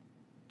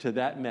to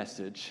that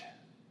message.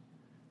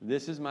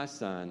 This is my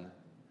Son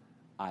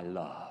I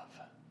love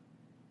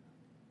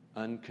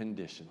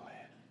unconditionally.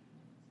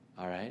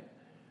 All right?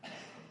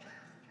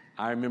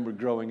 I remember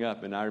growing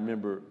up, and I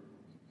remember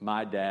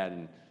my dad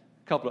and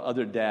a couple of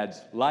other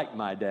dads like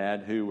my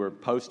dad who were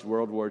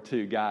post-World War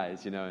II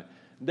guys, you know.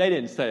 They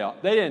didn't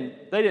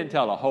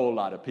tell a whole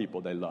lot of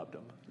people they loved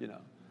them, you know.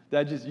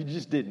 You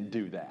just didn't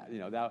do that, you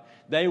know.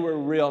 They were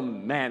real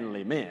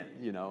manly men,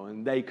 you know,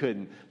 and they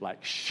couldn't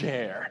like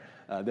share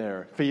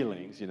their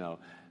feelings, you know.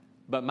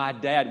 But my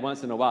dad,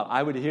 once in a while,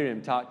 I would hear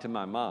him talk to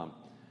my mom,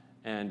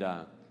 and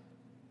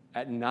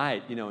at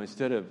night, you know,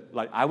 instead of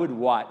like I would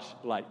watch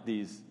like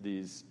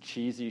these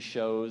cheesy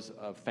shows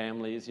of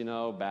families, you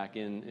know, back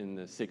in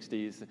the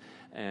 60s,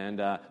 and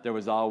there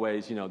was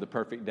always, you know, the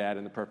perfect dad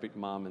and the perfect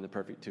mom and the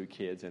perfect two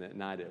kids, and at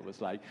night it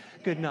was like,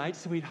 "Good night,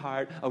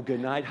 sweetheart. Oh,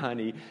 good night,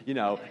 honey." You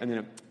know, and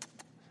then,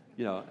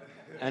 you know,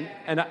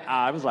 and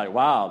I was like,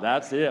 "Wow,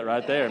 that's it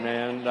right there,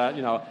 man."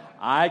 You know,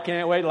 I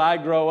can't wait till I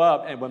grow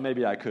up, and well,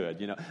 maybe I could,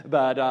 you know,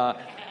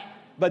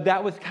 but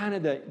that was kind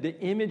of the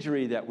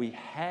imagery that we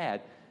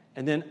had.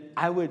 And then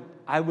I would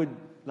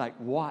like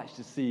watch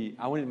to see.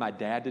 I wanted my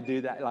dad to do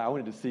that. Like I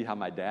wanted to see how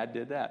my dad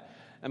did that.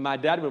 And my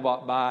dad would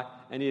walk by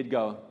and he'd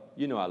go,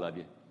 "You know I love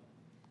you.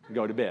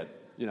 Go to bed."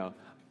 You know,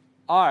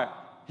 or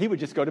he would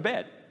just go to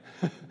bed.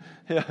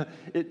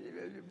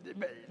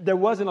 There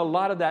wasn't a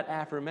lot of that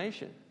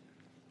affirmation.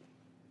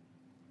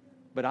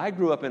 But I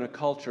grew up in a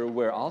culture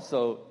where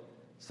also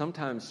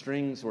sometimes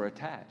strings were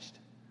attached.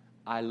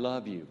 I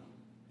love you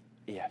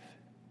if.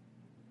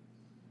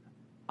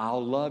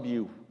 I'll love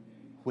you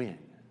when.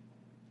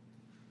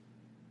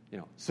 You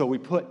know, so we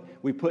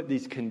put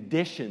these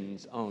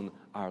conditions on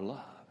our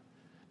love.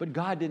 But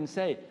God didn't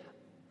say,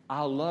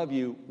 "I'll love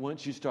you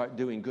once you start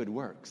doing good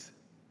works."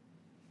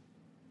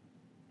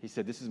 He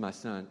said, "This is my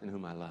Son in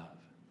whom I love."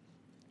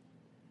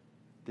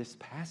 This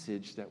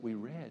passage that we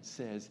read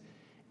says,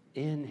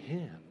 "In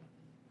him,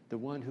 the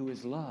one who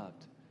is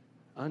loved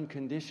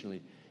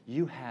unconditionally,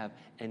 you have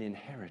an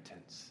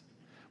inheritance."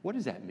 What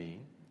does that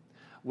mean?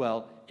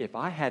 Well, if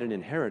I had an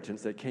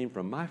inheritance that came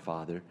from my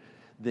Father,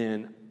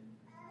 then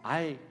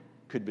I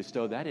could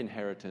bestow that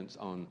inheritance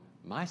on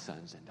my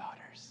sons and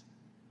daughters.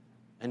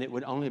 And it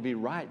would only be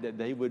right that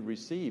they would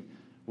receive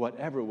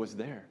whatever was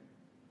there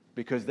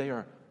because they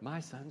are my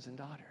sons and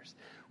daughters.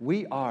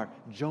 We are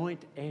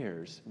joint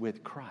heirs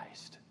with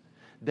Christ.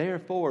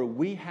 Therefore,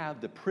 we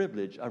have the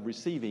privilege of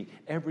receiving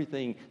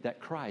everything that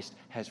Christ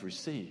has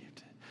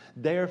received.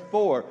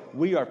 Therefore,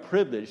 we are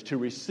privileged to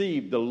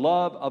receive the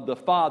love of the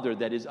Father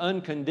that is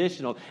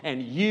unconditional,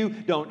 and you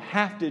don't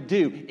have to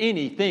do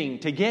anything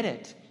to get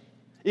it.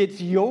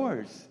 It's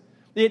yours.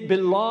 It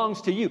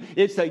belongs to you.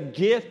 It's a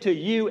gift to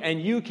you,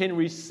 and you can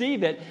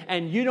receive it,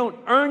 and you don't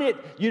earn it.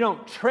 You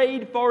don't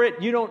trade for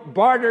it. You don't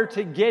barter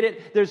to get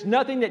it. There's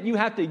nothing that you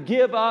have to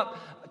give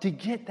up to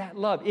get that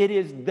love. It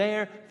is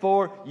there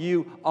for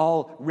you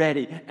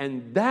already,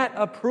 and that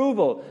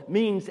approval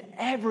means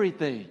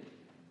everything.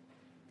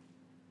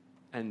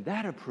 And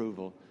that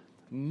approval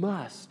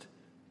must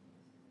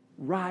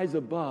rise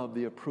above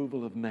the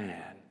approval of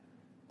man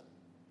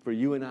for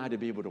you and I to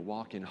be able to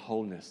walk in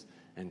wholeness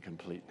and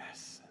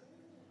completeness.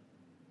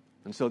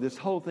 And so this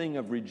whole thing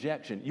of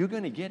rejection, you're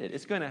going to get it.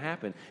 It's going to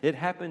happen. It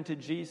happened to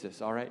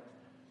Jesus, all right?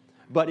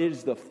 But it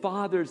is the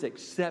Father's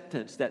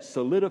acceptance that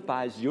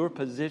solidifies your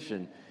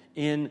position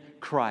in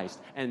Christ.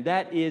 And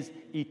that is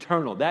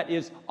eternal. That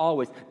is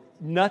always.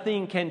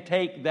 Nothing can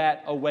take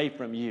that away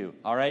from you,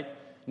 all right?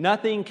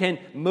 Nothing can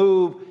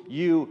move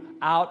you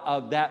out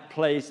of that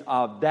place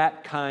of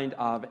that kind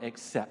of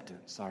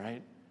acceptance, all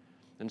right?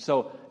 And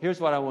so here's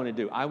what I want to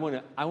do. I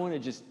want to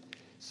just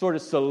sort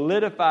of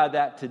solidify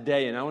that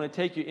today, and I want to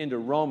take you into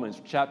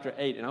Romans chapter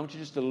 8, and I want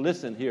you just to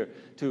listen here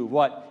to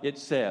what it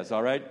says,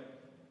 all right?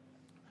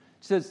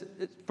 It says,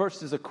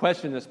 first is a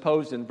question that's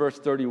posed in verse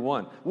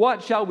 31.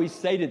 What shall we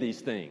say to these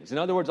things? In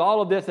other words,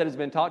 all of this that has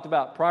been talked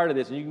about prior to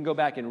this, and you can go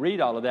back and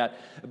read all of that,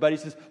 but he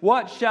says,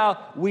 what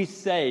shall we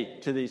say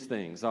to these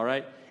things, all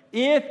right?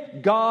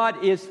 If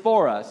God is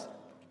for us,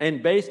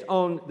 and based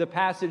on the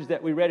passage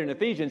that we read in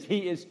Ephesians,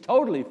 He is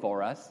totally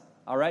for us,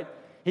 all right?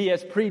 He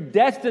has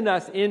predestined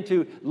us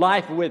into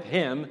life with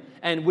Him,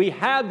 and we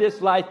have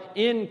this life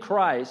in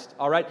Christ,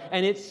 all right?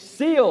 And it's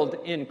sealed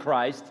in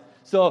Christ,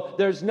 so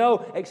there's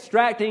no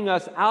extracting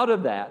us out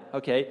of that,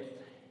 okay?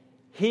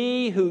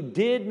 He who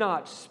did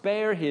not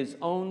spare His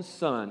own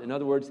Son, in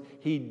other words,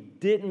 He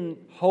didn't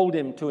hold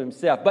Him to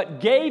Himself, but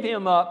gave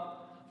Him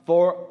up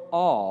for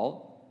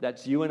all,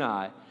 that's you and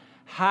I,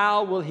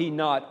 how will He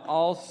not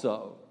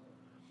also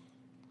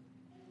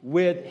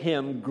with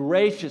Him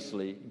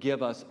graciously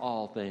give us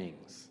all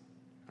things?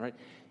 All right?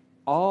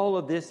 All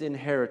of this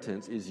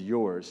inheritance is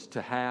yours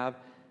to have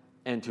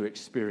and to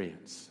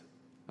experience.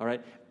 All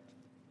right?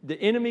 The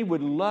enemy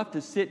would love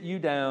to sit you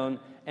down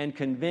and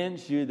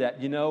convince you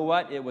that, you know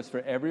what, it was for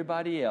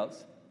everybody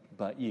else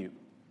but you.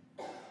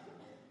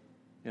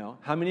 You know,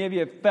 how many of you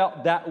have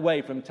felt that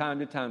way from time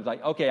to time? It's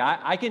like, okay,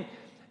 I can...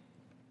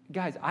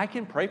 Guys, I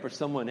can pray for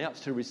someone else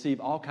to receive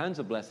all kinds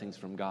of blessings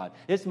from God.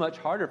 It's much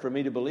harder for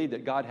me to believe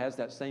that God has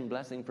that same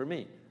blessing for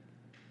me.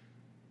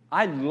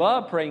 I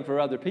love praying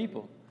for other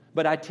people,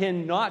 but I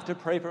tend not to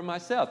pray for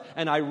myself.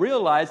 And I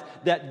realize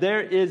that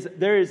there is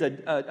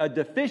a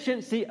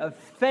deficiency of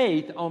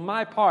faith on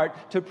my part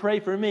to pray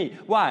for me.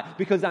 Why?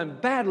 Because I'm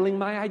battling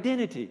my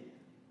identity.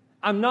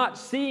 I'm not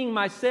seeing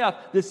myself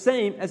the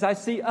same as I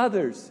see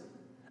others.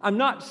 I'm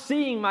not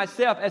seeing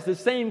myself as the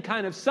same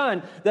kind of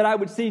son that I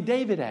would see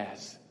David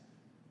as.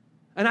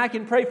 And I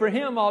can pray for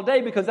him all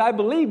day because I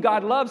believe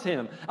God loves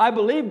him. I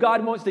believe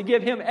God wants to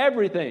give him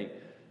everything.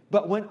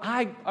 But when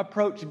I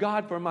approach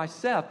God for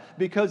myself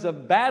because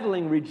of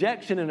battling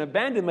rejection and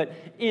abandonment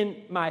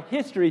in my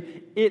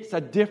history, it's a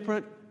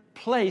different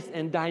place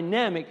and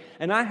dynamic.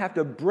 And I have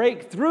to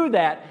break through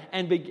that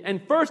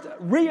and first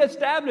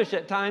reestablish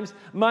at times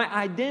my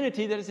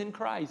identity that is in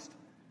Christ.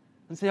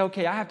 And say,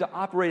 okay, I have to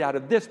operate out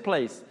of this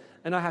place.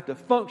 And I have to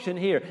function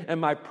here.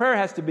 And my prayer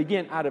has to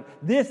begin out of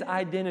this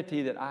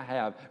identity that I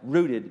have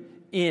rooted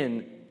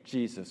in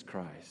Jesus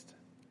Christ.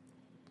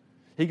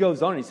 He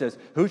goes on, he says,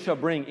 who shall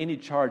bring any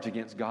charge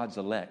against God's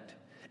elect?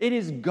 It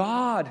is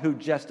God who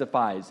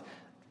justifies.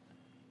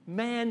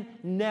 Man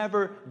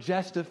never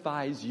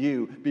justifies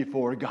you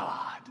before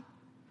God.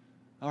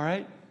 All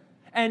right?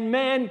 And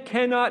man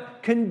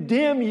cannot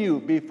condemn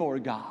you before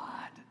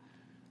God.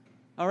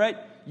 All right?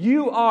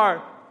 You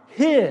are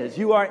His.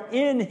 You are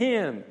in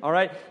Him. All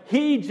right?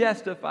 He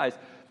justifies.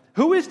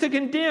 Who is to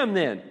condemn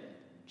then?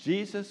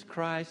 Jesus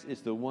Christ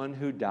is the one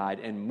who died,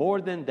 and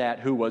more than that,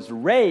 who was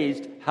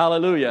raised,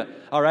 hallelujah,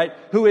 all right,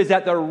 who is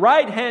at the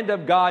right hand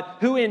of God,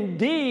 who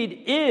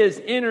indeed is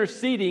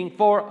interceding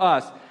for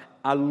us.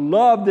 I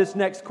love this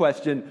next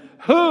question.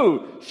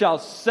 Who shall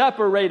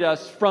separate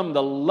us from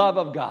the love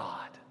of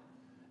God?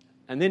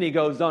 And then he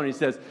goes on, he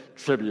says,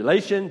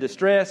 tribulation,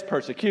 distress,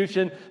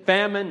 persecution,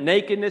 famine,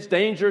 nakedness,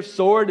 danger,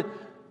 sword.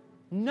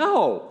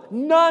 No,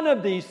 none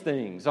of these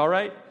things, all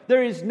right?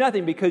 There is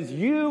nothing, because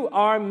you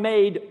are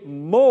made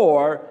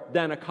more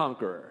than a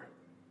conqueror.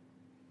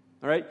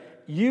 All right?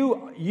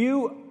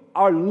 You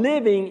are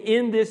living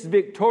in this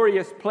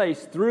victorious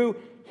place through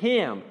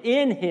Him,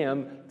 in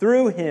Him,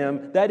 through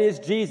Him, that is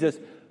Jesus,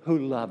 who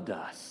loved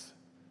us.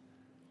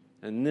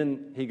 And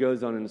then he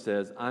goes on and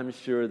says, I'm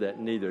sure that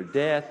neither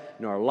death,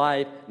 nor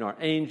life, nor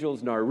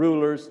angels, nor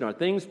rulers, nor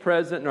things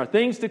present, nor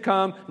things to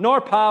come,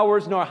 nor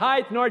powers, nor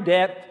height, nor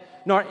depth,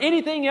 nor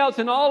anything else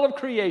in all of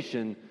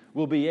creation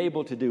will be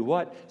able to do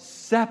what?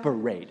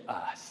 Separate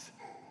us.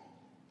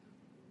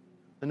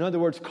 In other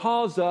words,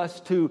 cause us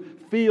to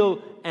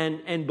feel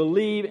and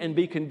believe and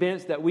be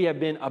convinced that we have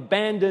been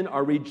abandoned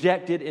or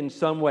rejected in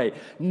some way.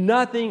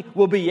 Nothing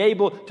will be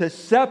able to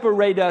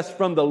separate us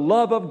from the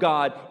love of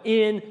God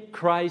in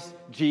Christ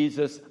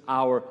Jesus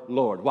our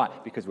Lord. Why?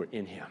 Because we're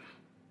in Him.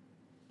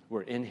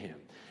 We're in Him.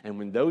 And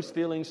when those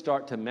feelings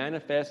start to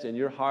manifest in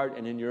your heart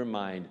and in your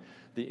mind,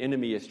 the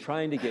enemy is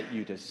trying to get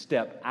you to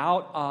step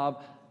out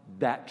of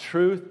that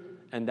truth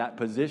and that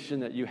position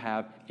that you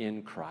have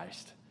in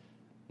Christ.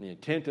 And the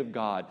intent of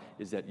God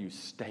is that you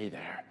stay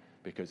there,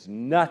 because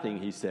nothing,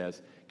 he says,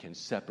 can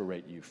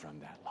separate you from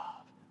that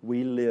love.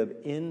 We live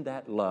in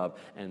that love,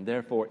 and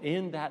therefore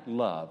in that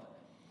love,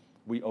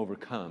 we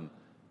overcome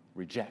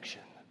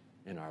rejection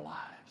in our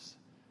lives.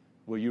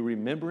 Will you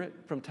remember it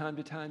from time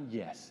to time?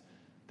 Yes.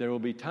 There will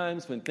be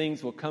times when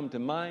things will come to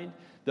mind.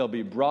 They'll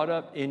be brought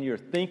up in your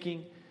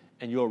thinking,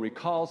 and you'll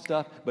recall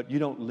stuff, but you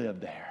don't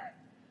live there.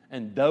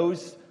 And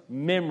those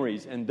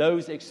memories and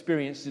those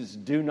experiences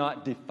do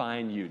not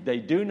define you. They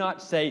do not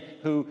say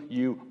who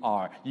you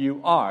are. You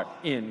are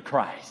in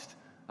Christ.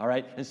 All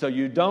right? And so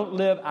you don't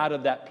live out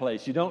of that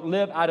place. You don't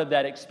live out of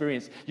that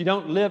experience. You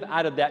don't live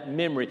out of that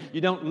memory. You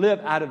don't live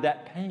out of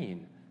that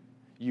pain.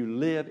 You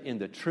live in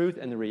the truth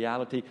and the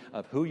reality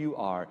of who you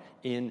are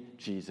in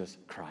Jesus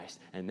Christ.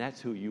 And that's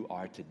who you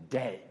are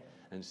today.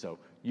 And so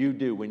you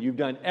do. When you've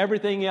done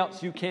everything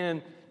else you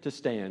can to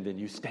stand, then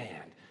you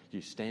stand.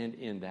 You stand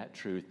in that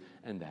truth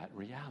and that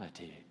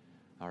reality.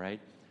 All right?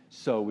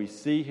 So we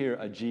see here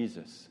a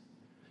Jesus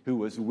who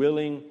was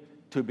willing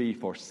to be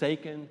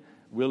forsaken,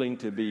 willing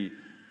to be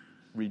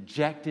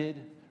rejected,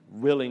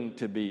 willing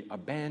to be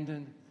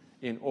abandoned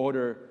in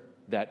order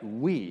that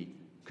we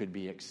could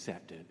be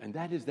accepted. And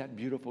that is that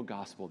beautiful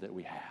gospel that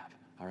we have,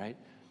 all right?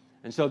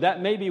 And so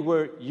that may be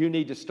where you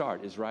need to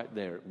start, is right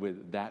there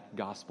with that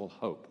gospel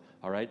hope,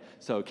 all right?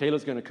 So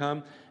Kayla's going to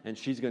come, and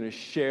she's going to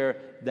share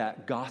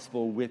that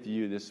gospel with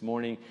you this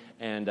morning.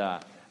 And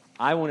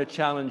I want to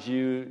challenge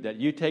you that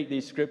you take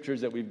these scriptures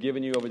that we've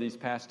given you over these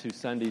past 2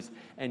 Sundays,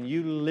 and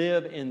you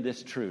live in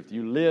this truth.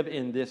 You live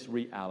in this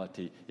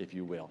reality, if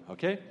you will,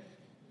 okay?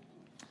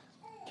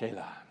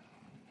 Kayla.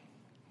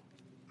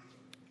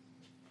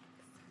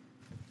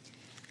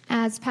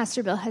 As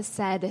Pastor Bill has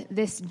said,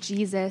 this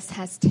Jesus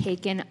has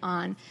taken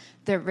on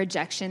the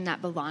rejection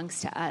that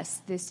belongs to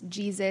us. This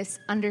Jesus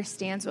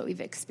understands what we've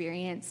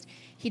experienced.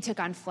 He took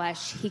on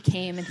flesh. He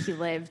came and he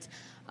lived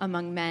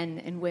among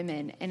men and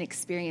women and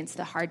experienced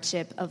the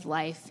hardship of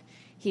life.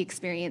 He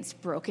experienced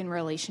broken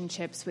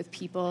relationships with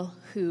people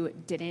who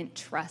didn't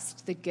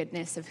trust the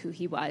goodness of who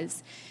he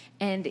was.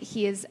 And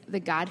he is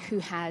the God who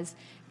has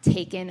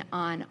taken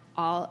on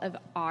all of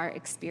our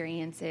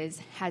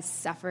experiences, has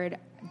suffered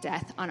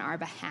death on our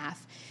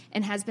behalf,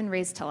 and has been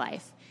raised to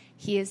life.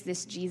 He is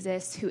this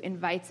Jesus who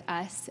invites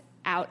us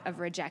out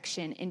of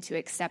rejection into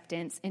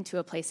acceptance, into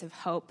a place of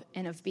hope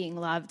and of being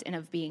loved and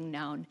of being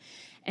known.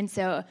 And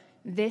so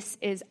this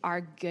is our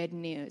good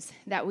news,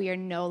 that we are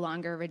no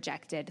longer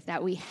rejected,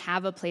 that we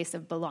have a place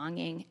of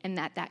belonging, and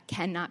that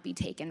cannot be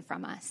taken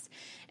from us.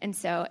 And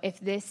so if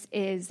this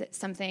is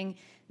something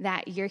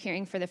that you're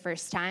hearing for the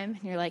first time,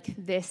 and you're like,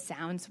 this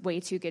sounds way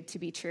too good to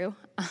be true,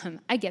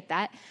 I get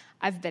that.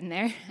 I've been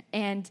there.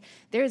 And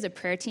there is a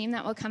prayer team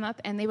that will come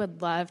up, and they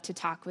would love to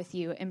talk with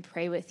you and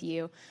pray with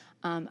you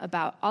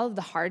about all of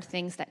the hard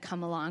things that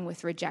come along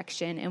with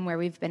rejection and where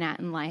we've been at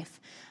in life.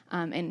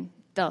 And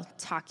they'll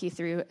talk you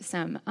through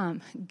some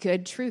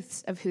good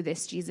truths of who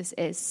this Jesus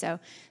is. So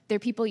they're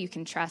people you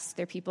can trust.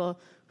 They're people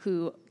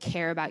who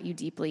care about you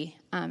deeply.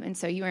 And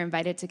so you are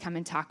invited to come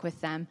and talk with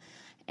them.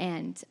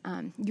 And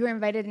you are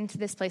invited into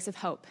this place of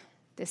hope,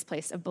 this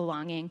place of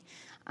belonging.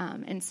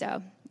 And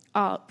so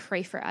I'll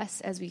pray for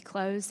us as we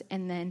close.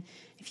 And then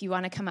if you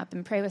want to come up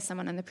and pray with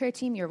someone on the prayer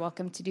team, you're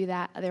welcome to do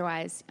that.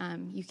 Otherwise,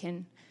 you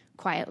can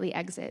quietly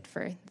exit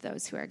for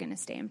those who are going to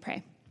stay and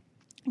pray.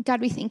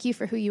 God, we thank you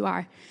for who you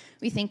are.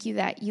 We thank you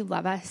that you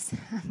love us.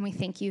 We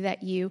thank you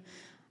that you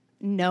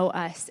know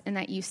us and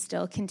that you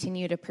still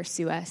continue to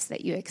pursue us,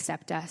 that you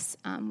accept us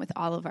with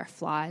all of our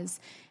flaws,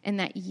 and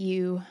that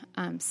you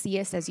see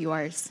us as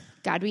yours.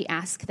 God, we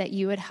ask that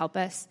you would help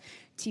us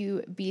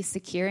to be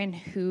secure in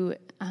who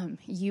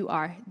you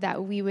are,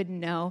 that we would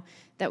know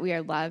that we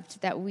are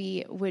loved, that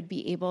we would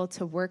be able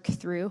to work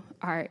through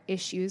our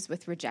issues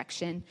with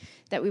rejection,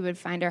 that we would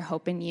find our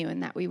hope in you,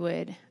 and that we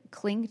would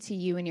cling to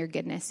you and your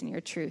goodness and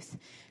your truth.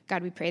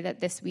 God, we pray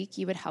that this week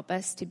you would help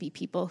us to be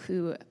people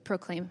who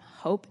proclaim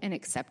hope and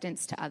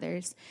acceptance to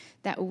others,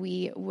 that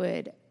we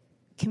would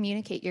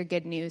communicate your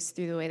good news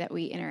through the way that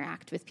we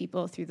interact with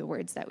people, through the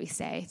words that we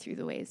say, through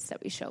the ways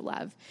that we show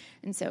love.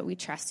 And so we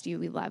trust you,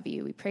 we love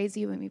you, we praise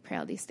you, and we pray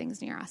all these things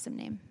in your awesome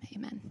name.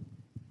 Amen.